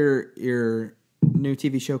say your new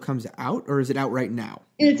TV show comes out, or is it out right now?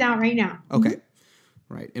 It's out right now. Okay.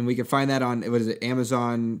 Right. And we can find that on, what is it,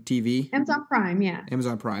 Amazon TV? Amazon Prime, yeah.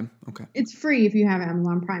 Amazon Prime. Okay. It's free if you have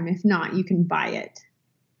Amazon Prime. If not, you can buy it.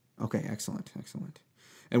 Okay, excellent.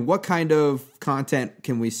 And what kind of content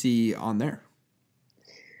can we see on there?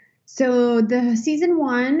 So the season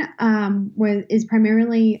 1 is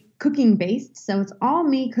primarily cooking based. So it's all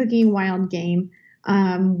me cooking wild game.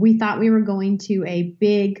 We thought we were going to a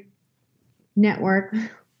big network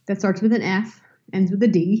that starts with an F, ends with a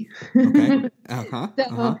D. Okay.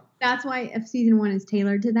 So that's why season 1 is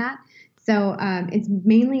tailored to that. So it's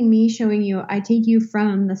mainly me showing you. I take you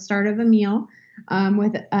from the start of a meal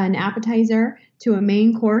with an appetizer to a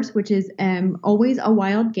main course, which is always a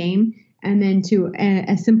wild game, and then to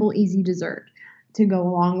a simple, easy dessert to go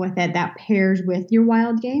along with it that pairs with your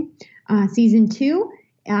wild game. Season 2.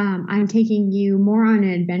 I'm taking you more on an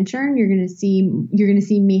adventure, and you're gonna see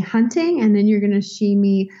me hunting, and then you're gonna see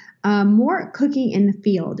me more cooking in the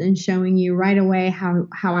field and showing you right away how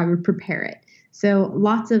I would prepare it. So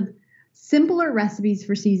lots of simpler recipes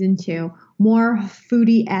for season 2, more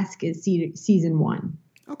foodie-esque as season 1.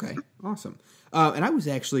 Okay, awesome. And I was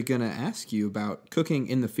actually gonna ask you about cooking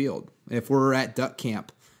in the field. If we're at duck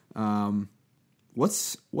camp,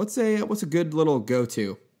 what's a good little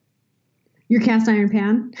go-to? Your cast iron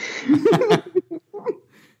pan.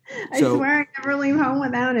 I swear I never leave home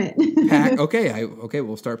without it. Okay,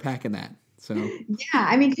 we'll start packing that. So yeah,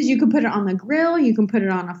 I mean, because you can put it on the grill, you can put it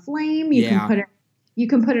on a flame, you can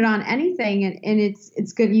put it on anything, and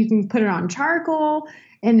it's good. You can put it on charcoal,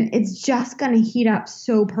 and it's just going to heat up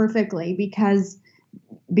so perfectly because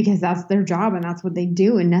that's their job and that's what they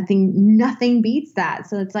do, and nothing beats that.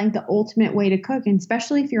 So it's like the ultimate way to cook, and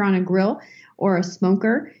especially if you're on a grill or a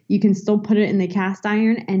smoker, you can still put it in the cast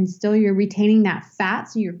iron and still you're retaining that fat.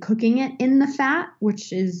 So you're cooking it in the fat,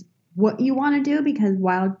 which is what you want to do because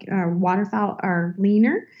waterfowl are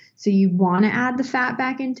leaner. So you want to add the fat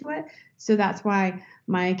back into it. So that's why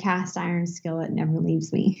my cast iron skillet never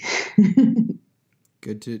leaves me.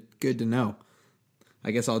 Good to know.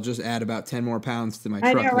 I guess I'll just add about 10 more pounds to my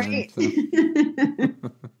truck. I know, right?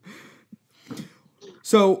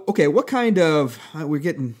 So, okay, what kind of, we're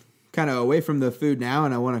getting kind of away from the food now,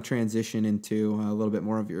 and I want to transition into a little bit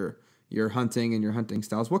more of your hunting and your hunting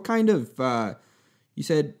styles. What kind of, you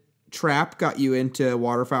said trap got you into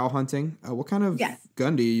waterfowl hunting. What kind of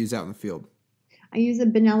gun do you use out in the field? I use a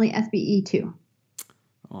Benelli SBE 2.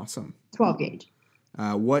 Awesome. 12 gauge.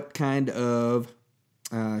 What kind of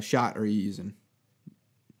shot are you using?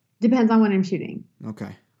 Depends on what I'm shooting.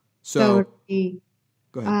 Okay. So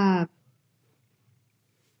go ahead.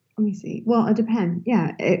 Let me see. Well, it depends.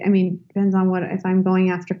 Yeah. Depends on if I'm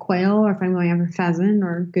going after quail or if I'm going after pheasant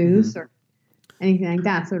or goose or anything like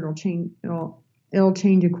that. So it'll change. It'll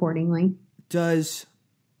change accordingly. And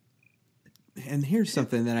here's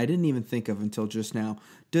something that I didn't even think of until just now.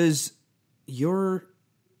 Does your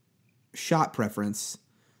shot preference,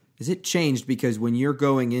 is it changed because when you're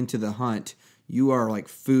going into the hunt, you are like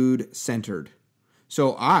food centered?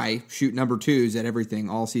 So I shoot number 2s at everything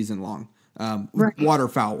all season long,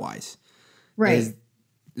 waterfowl wise. Right.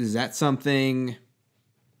 Is that something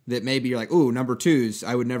that maybe you're like, ooh, number 2s,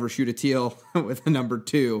 I would never shoot a teal with a number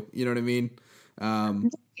 2. You know what I mean?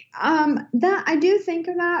 That I do think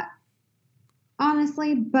of that,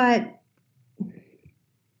 honestly, but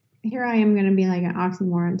here I am going to be like an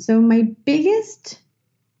oxymoron. So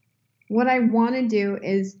what I want to do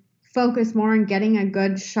is focus more on getting a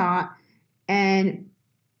good shot and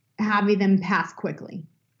having them pass quickly.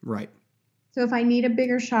 Right. So if I need a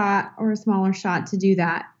bigger shot or a smaller shot to do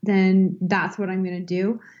that, then that's what I'm going to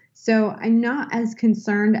do. So I'm not as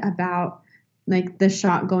concerned about like the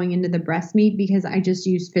shot going into the breast meat because I just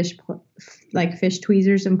use fish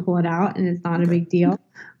tweezers and pull it out, and it's not a big deal.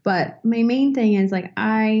 But my main thing is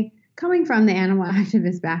coming from the animal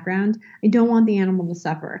activist background, I don't want the animal to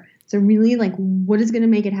suffer. So really, what is going to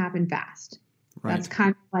make it happen fast? Right. That's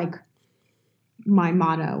kind of like my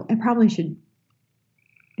motto. It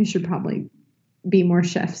should probably be more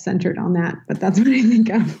chef centered on that, but that's what I think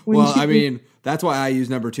of. That's why I use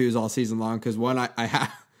number 2s all season long. Cause one, I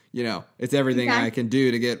have, it's everything I can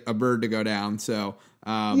do to get a bird to go down. So,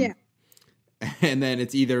 yeah. And then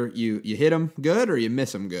it's either you hit them good or you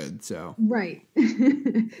miss them good. So right,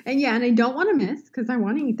 and I don't want to miss because I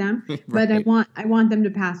want to eat them, right. But I want them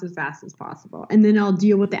to pass as fast as possible, and then I'll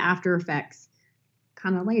deal with the after effects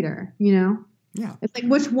kind of later. Yeah, it's like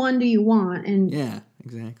which one do you want? And yeah,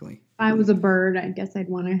 exactly. If I was a bird, I guess I'd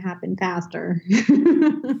want to happen faster.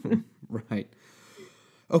 Right.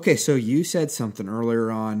 Okay, so you said something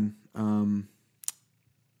earlier on.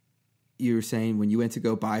 You were saying when you went to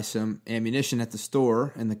go buy some ammunition at the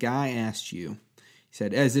store and the guy asked you,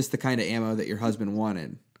 said, "Is this the kind of ammo that your husband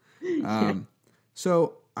wanted?"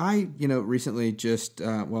 So I, recently just,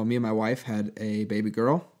 me and my wife had a baby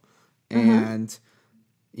girl, and,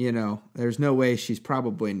 there's no way she's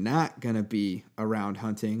probably not going to be around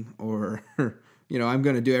hunting, or, I'm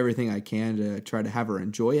going to do everything I can to try to have her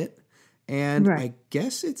enjoy it. And I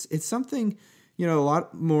guess it's something, a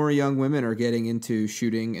lot more young women are getting into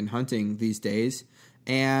shooting and hunting these days.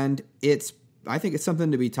 And I think it's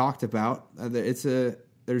something to be talked about.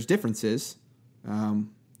 There's differences.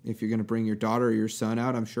 If you're going to bring your daughter or your son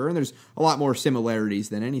out, I'm sure. And there's a lot more similarities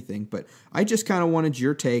than anything. But I just kind of wanted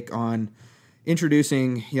your take on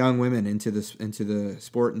introducing young women into the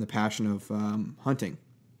sport and the passion of hunting.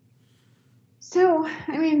 So,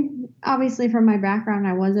 obviously from my background,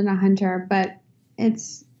 I wasn't a hunter, but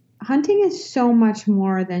hunting is so much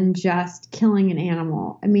more than just killing an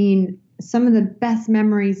animal. Some of the best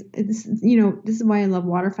memories, this is why I love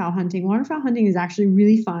waterfowl hunting. Waterfowl hunting is actually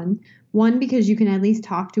really fun. One, because you can at least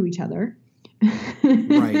talk to each other.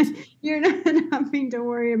 Right. You're not having to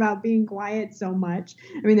worry about being quiet so much.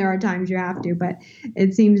 There are times you have to, but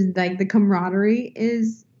it seems like the camaraderie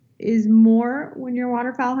is more when you're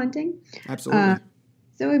waterfowl hunting. Absolutely.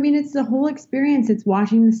 It's the whole experience. It's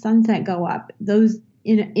watching the sunset go up. Those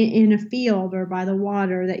in a field or by the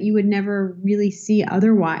water that you would never really see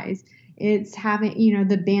otherwise. It's having,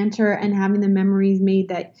 the banter and having the memories made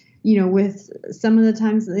that, with some of the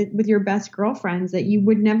times with your best girlfriends that you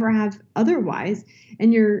would never have otherwise.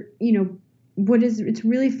 And it's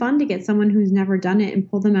really fun to get someone who's never done it and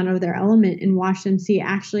pull them out of their element and watch them see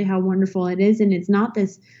actually how wonderful it is. And it's not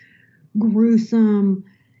this gruesome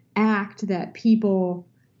act that people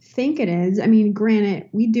think it is. Granted,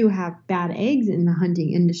 we do have bad eggs in the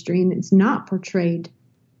hunting industry, and it's not portrayed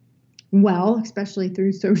well, especially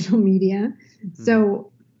through social media. Mm-hmm.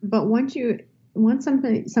 So, but once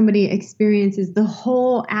somebody experiences the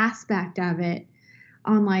whole aspect of it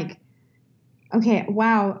on like, okay,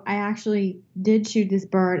 wow, I actually did shoot this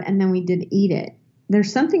bird and then we did eat it.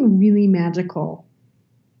 There's something really magical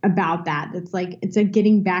about that. It's like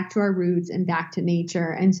getting back to our roots and back to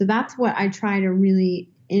nature. And so that's what I try to really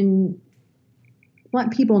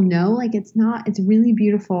let people know. Like, it's really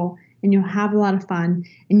beautiful and you'll have a lot of fun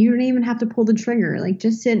and you don't even have to pull the trigger. Like,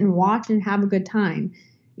 just sit and watch and have a good time,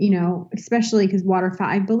 especially because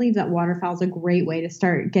I believe that waterfowl is a great way to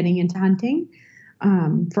start getting into hunting.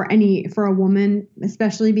 For a woman,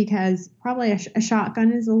 especially because probably a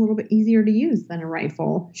shotgun is a little bit easier to use than a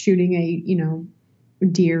rifle shooting a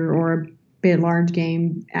deer or a big large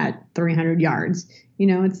game at 300 yards.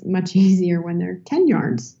 It's much easier when they're 10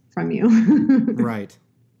 yards from you. Right.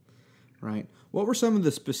 What were some of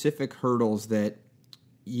the specific hurdles that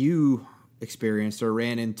you experienced or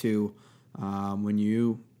ran into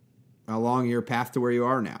along your path to where you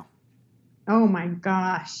are now? Oh my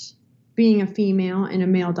gosh. Being a female in a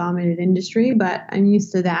male-dominated industry, but I'm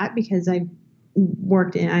used to that because I'm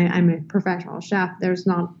a professional chef. There's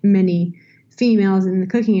not many females in the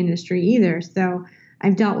cooking industry either, so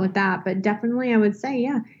I've dealt with that. But definitely I would say,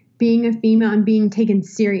 being a female and being taken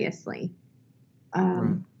seriously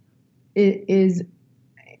it is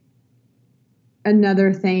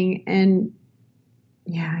another thing. And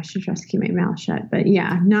I should just keep my mouth shut, but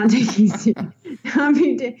not taking seriously.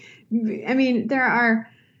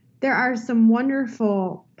 There are some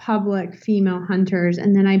wonderful public female hunters,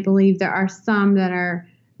 and then I believe there are some that are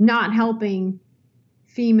not helping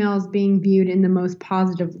females being viewed in the most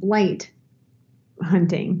positive light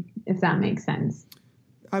hunting, if that makes sense.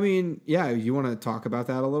 You want to talk about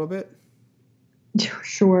that a little bit?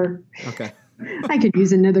 Sure. Okay. I could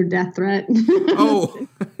use another death threat. Oh,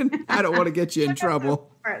 I don't want to get you in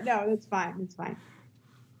trouble. No, that's fine. It's fine.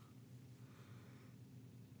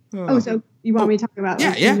 So you want me to talk about?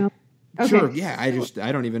 Yeah. Okay. Sure. Yeah. I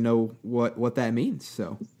don't even know what that means.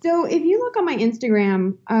 So if you look on my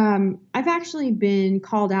Instagram, I've actually been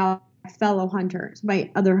called out by fellow hunters,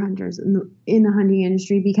 by other hunters in the hunting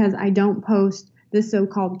industry, because I don't post the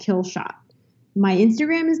so-called kill shot. My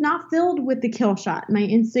Instagram is not filled with the kill shot. My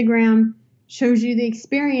Instagram shows you the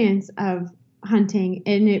experience of hunting,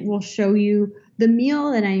 and it will show you the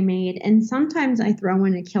meal that I made. And sometimes I throw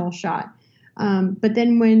in a kill shot. But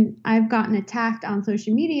then when I've gotten attacked on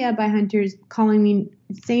social media by hunters calling me,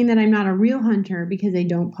 saying that I'm not a real hunter because I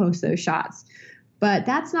don't post those shots. But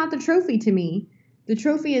that's not the trophy to me. The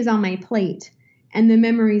trophy is on my plate and the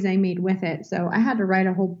memories I made with it. So I had to write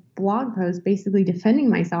a whole blog post basically defending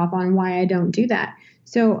myself on why I don't do that.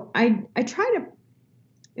 So I try to,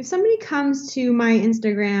 if somebody comes to my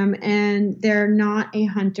Instagram and they're not a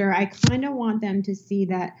hunter, I kind of want them to see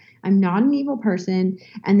that I'm not an evil person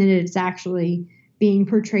and that it's actually being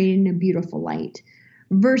portrayed in a beautiful light.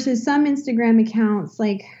 versus some Instagram accounts,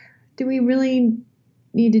 like, do we really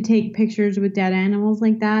need to take pictures with dead animals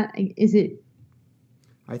like that? Is it?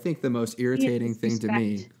 I think the most irritating thing to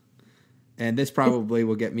me, and this probably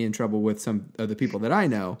will get me in trouble with some of the people that I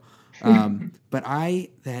know, but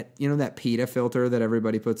that PETA filter that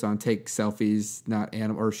everybody puts on, take selfies, not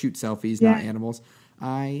animal, or shoot selfies, not animals.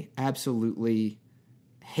 I absolutely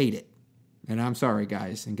hate it. And I'm sorry,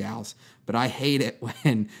 guys and gals, but I hate it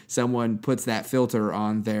when someone puts that filter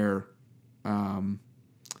on their,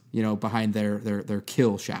 behind their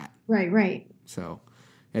kill shot. Right. So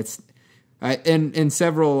it's, in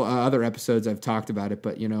several other episodes I've talked about it,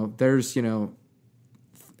 but, there's,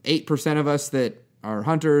 8% of us that are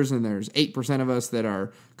hunters, and there's 8% of us that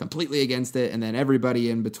are completely against it. And then everybody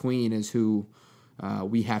in between is who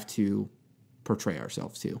we have to portray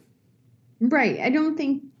ourselves to. Right. I don't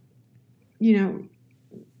think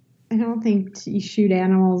to shoot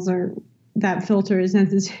animals or that filter is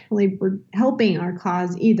necessarily for helping our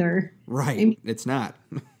cause either. Right. I mean, it's not.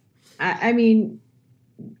 I mean,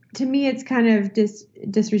 to me, it's kind of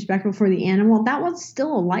disrespectful for the animal. That was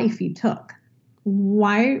still a life you took.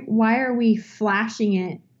 Why are we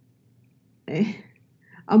flashing it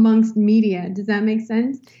amongst media? Does that make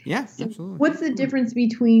sense? Yeah, absolutely. What's the difference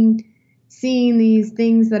between seeing these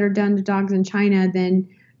things that are done to dogs in China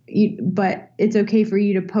but it's okay for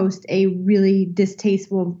you to post a really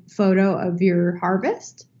distasteful photo of your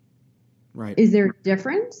harvest? Right. Is there a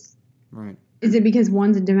difference? Right. Is it because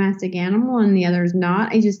one's a domestic animal and the other is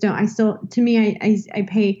not? I just don't. I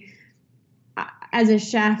pay, as a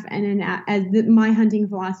chef and my hunting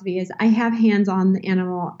philosophy is I have hands on the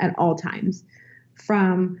animal at all times.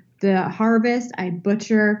 From the harvest, I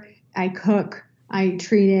butcher, I cook, I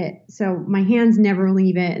treat it. So my hands never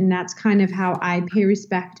leave it. And that's kind of how I pay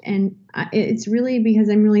respect. And it's really because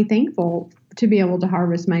I'm really thankful to be able to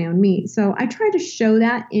harvest my own meat. So I try to show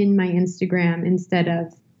that in my Instagram instead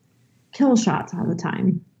of kill shots all the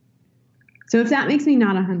time. So if that makes me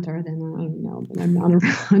not a hunter, then I don't know, but I'm not a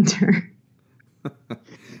real hunter.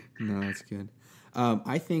 No, that's good.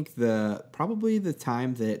 I think probably the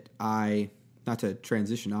time that not to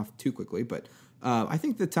transition off too quickly, but I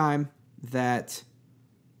think the time that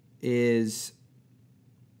is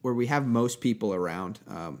where we have most people around,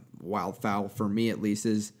 wildfowl for me at least,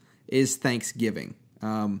 is Thanksgiving.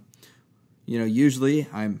 Usually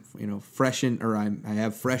I'm, I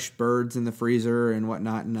have fresh birds in the freezer and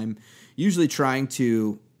whatnot, and I'm usually trying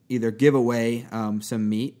to either give away some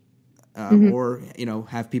meat or,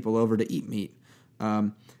 have people over to eat meat.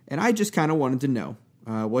 And I just kind of wanted to know,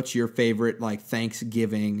 what's your favorite,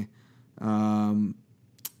 Thanksgiving /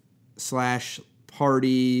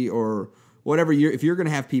 party or whatever, if you're going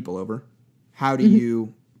to have people over, how do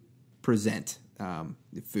you present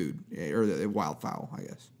the food or the wildfowl, I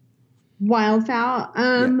guess?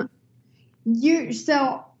 Wildfowl.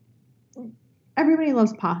 So everybody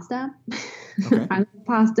loves pasta. Okay. I love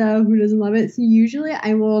pasta. Who doesn't love it? So usually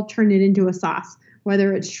I will turn it into a sauce,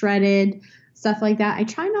 whether it's shredded, stuff like that. I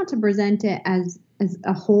try not to present it as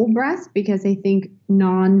a whole breast because I think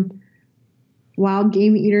wild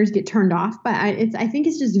game eaters get turned off, but I think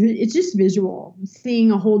it's just visual.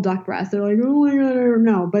 Seeing a whole duck breast, they're like, oh my god, I don't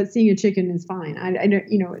know. But seeing a chicken is fine. I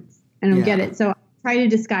don't get it. So I try to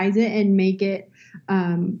disguise it and make it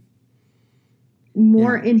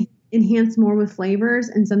more enhance more with flavors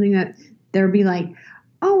and something that they'll be like,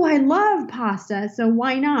 oh, I love pasta, so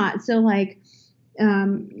why not? So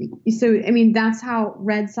that's how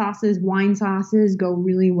red sauces, wine sauces go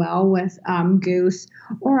really well with goose,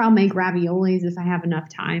 or I'll make raviolis if I have enough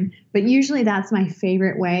time. But usually that's my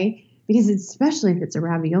favorite way because especially if it's a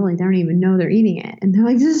ravioli, they don't even know they're eating it. And they're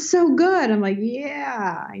like, this is so good. I'm like,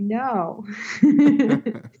 yeah, I know.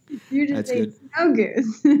 You just ate snow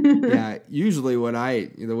goose. Yeah, usually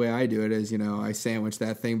the way I do it is, I sandwich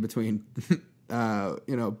that thing between, bacon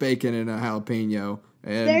and a jalapeno.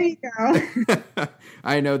 And there you go.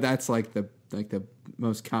 I know that's the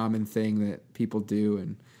most common thing that people do,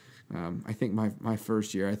 and I think my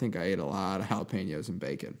first year, I think I ate a lot of jalapenos and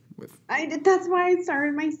bacon with. That's why I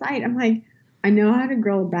started my site. I'm like, I know how to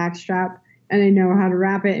grill a backstrap, and I know how to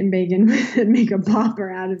wrap it in bacon and make a popper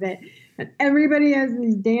out of it. And everybody has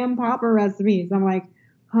these damn popper recipes. I'm like,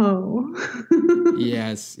 oh.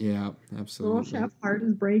 Yes, yeah, absolutely. Little chef heart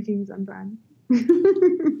is breaking sometimes.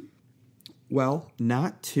 Well,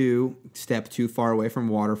 not to step too far away from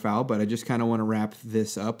waterfowl, but I just kind of want to wrap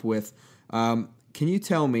this up with, can you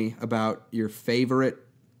tell me about your favorite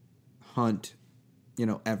hunt,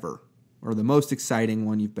 ever, or the most exciting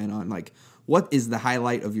one you've been on? What is the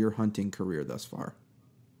highlight of your hunting career thus far?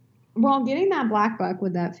 Well, getting that black buck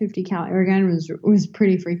with that 50 cal air gun was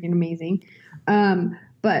pretty freaking amazing.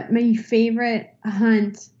 But my favorite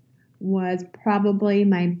hunt was probably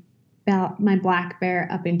my black bear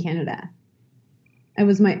up in Canada. It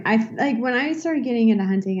was when I started getting into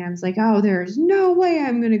hunting, I was like, oh, there's no way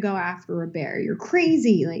I'm gonna go after a bear. You're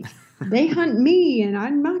crazy. Like they hunt me, and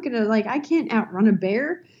I'm not gonna I can't outrun a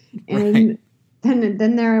bear. And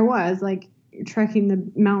then there I was, like, trekking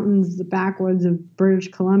the mountains, the backwoods of British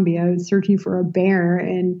Columbia, searching for a bear,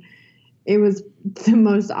 and it was the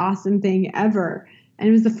most awesome thing ever. And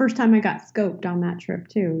it was the first time I got scoped on that trip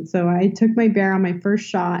too. So I took my bear on my first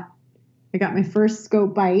shot. I got my first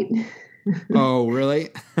scope bite. Oh, really?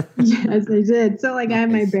 Yes, I did. So I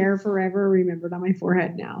have my bear forever remembered on my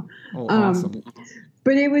forehead now. Oh, awesome.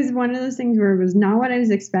 But it was one of those things where it was not what I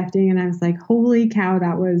was expecting, and I was like, holy cow,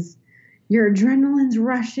 your adrenaline's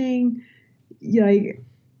rushing. Like,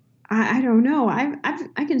 I don't know.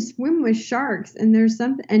 I can swim with sharks, and there's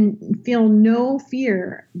something, and feel no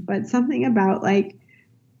fear, but something about like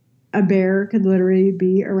a bear could literally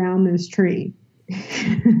be around this tree.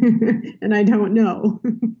 And I don't know.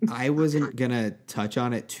 I wasn't going to touch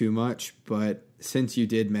on it too much, but since you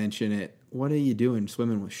did mention it, what are you doing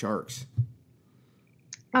swimming with sharks?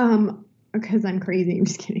 Because I'm crazy. I'm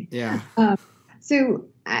just kidding. Yeah. So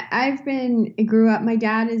I grew up, my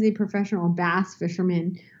dad is a professional bass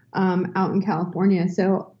fisherman out in California.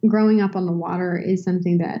 So growing up on the water is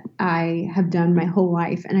something that I have done my whole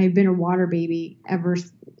life. And I've been a water baby ever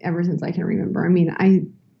since I can remember. I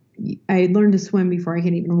mean, I learned to swim before I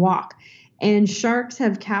could even walk. And sharks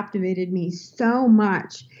have captivated me so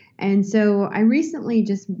much. And so I recently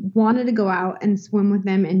just wanted to go out and swim with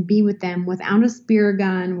them and be with them without a spear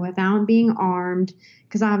gun, without being armed.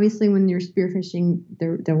 Because obviously when you're spearfishing,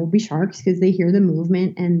 there will be sharks because they hear the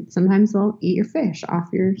movement, and sometimes they'll eat your fish off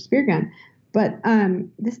your spear gun. But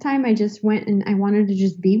this time I just went and I wanted to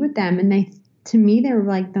just be with them. And to me, they were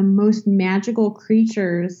like the most magical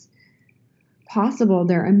creatures possible.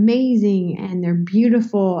 They're amazing and they're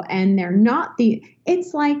beautiful, and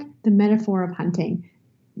it's like the metaphor of hunting.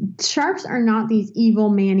 Sharks are not these evil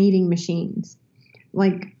man-eating machines.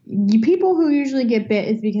 Like, people who usually get bit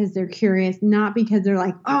is because they're curious, not because they're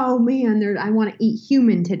like, oh man, I want to eat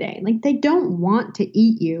human today. Like, they don't want to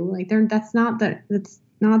eat you. Like, that's not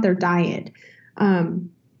their diet.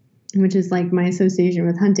 Which is like my association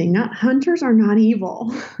with hunting. Hunters are not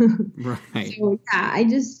evil. Right. So yeah,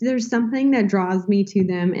 there's something that draws me to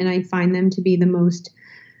them, and I find them to be the most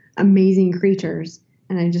amazing creatures.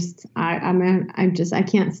 And I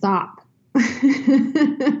can't stop.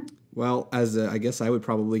 Well, I guess I would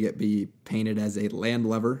probably be painted as a land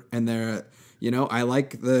lover, and I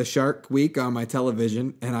like the Shark Week on my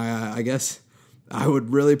television, and I guess I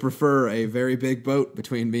would really prefer a very big boat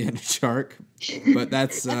between me and a shark, but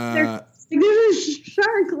that's there's a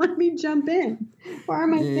shark. Let me jump in. Where are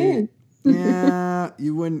my fins? Yeah,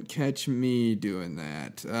 you wouldn't catch me doing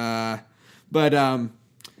that. Well,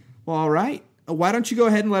 all right. Why don't you go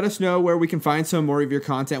ahead and let us know where we can find some more of your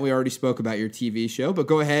content? We already spoke about your TV show, but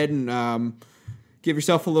go ahead and give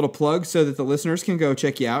yourself a little plug so that the listeners can go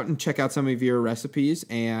check you out and check out some of your recipes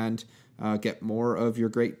and get more of your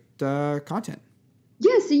great content.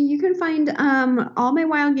 Yeah, so you can find all my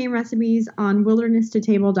wild game recipes on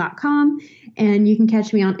wilderness2table.com, and you can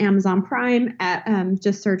catch me on Amazon Prime at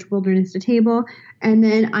just search Wilderness to Table. And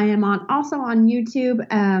then I am also on YouTube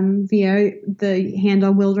via the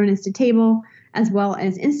handle Wilderness to Table, as well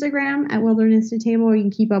as Instagram at Wilderness to Table. You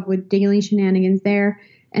can keep up with daily shenanigans there.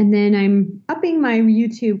 And then I'm upping my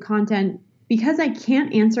YouTube content because I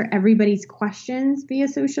can't answer everybody's questions via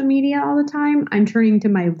social media all the time. I'm turning to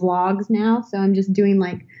my vlogs now. So I'm just doing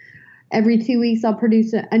like every 2 weeks, I'll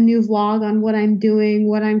produce a new vlog on what I'm doing,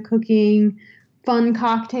 what I'm cooking, fun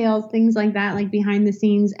cocktails, things like that, like behind the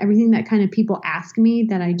scenes, everything that kind of people ask me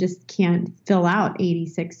that I just can't fill out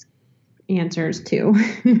 86 answers to.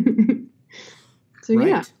 So, right.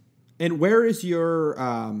 Yeah. And where is your,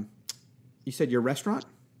 you said your restaurant?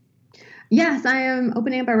 Yes, I am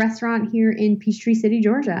opening up a restaurant here in Peachtree City,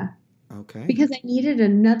 Georgia. Okay. Because I needed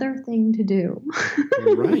another thing to do.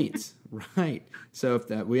 Right. So if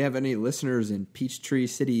we have any listeners in Peachtree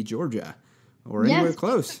City, Georgia, or anywhere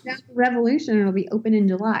close. Revolution, it'll be open in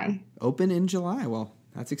July. Open in July. Well,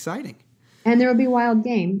 that's exciting. And there will be wild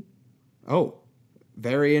game. Oh,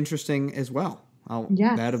 very interesting as well.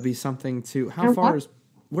 Yes. That'll be something to.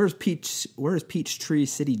 Where's Peachtree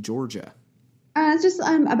City, Georgia? It's just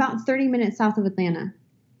about 30 minutes south of Atlanta.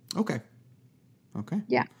 Okay.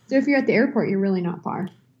 Yeah. So if you're at the airport, you're really not far.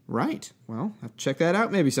 Right. Well, I'll check that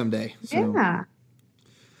out maybe someday. So. Yeah.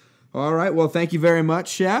 All right. Well, thank you very much,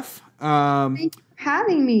 Chef. Thank you for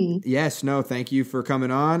having me. Yes, no, thank you for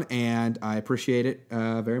coming on, and I appreciate it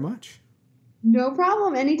very much. No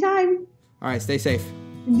problem. Anytime. All right, stay safe.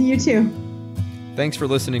 You too. Thanks for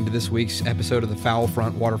listening to this week's episode of the Fowl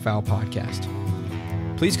Front Waterfowl Podcast.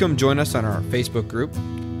 Please come join us on our Facebook group,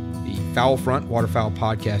 the Fowl Front Waterfowl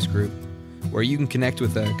Podcast group, where you can connect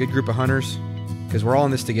with a good group of hunters, because we're all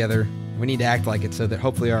in this together. We need to act like it so that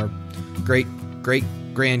hopefully our great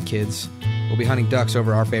grandkids will be hunting ducks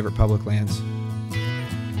over our favorite public lands.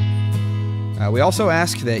 We also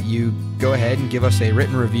ask that you go ahead and give us a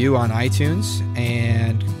written review on iTunes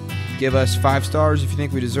and give us 5 stars if you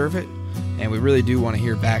think we deserve it. And we really do want to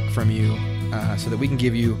hear back from you so that we can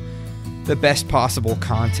give you the best possible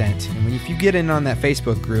content. And if you get in on that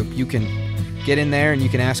Facebook group, you can get in there and you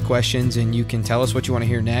can ask questions and you can tell us what you want to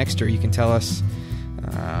hear next, or you can tell us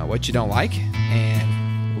what you don't like,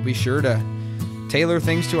 and we'll be sure to tailor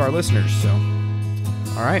things to our listeners. So,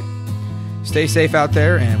 all right, stay safe out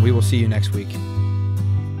there, and we will see you next week.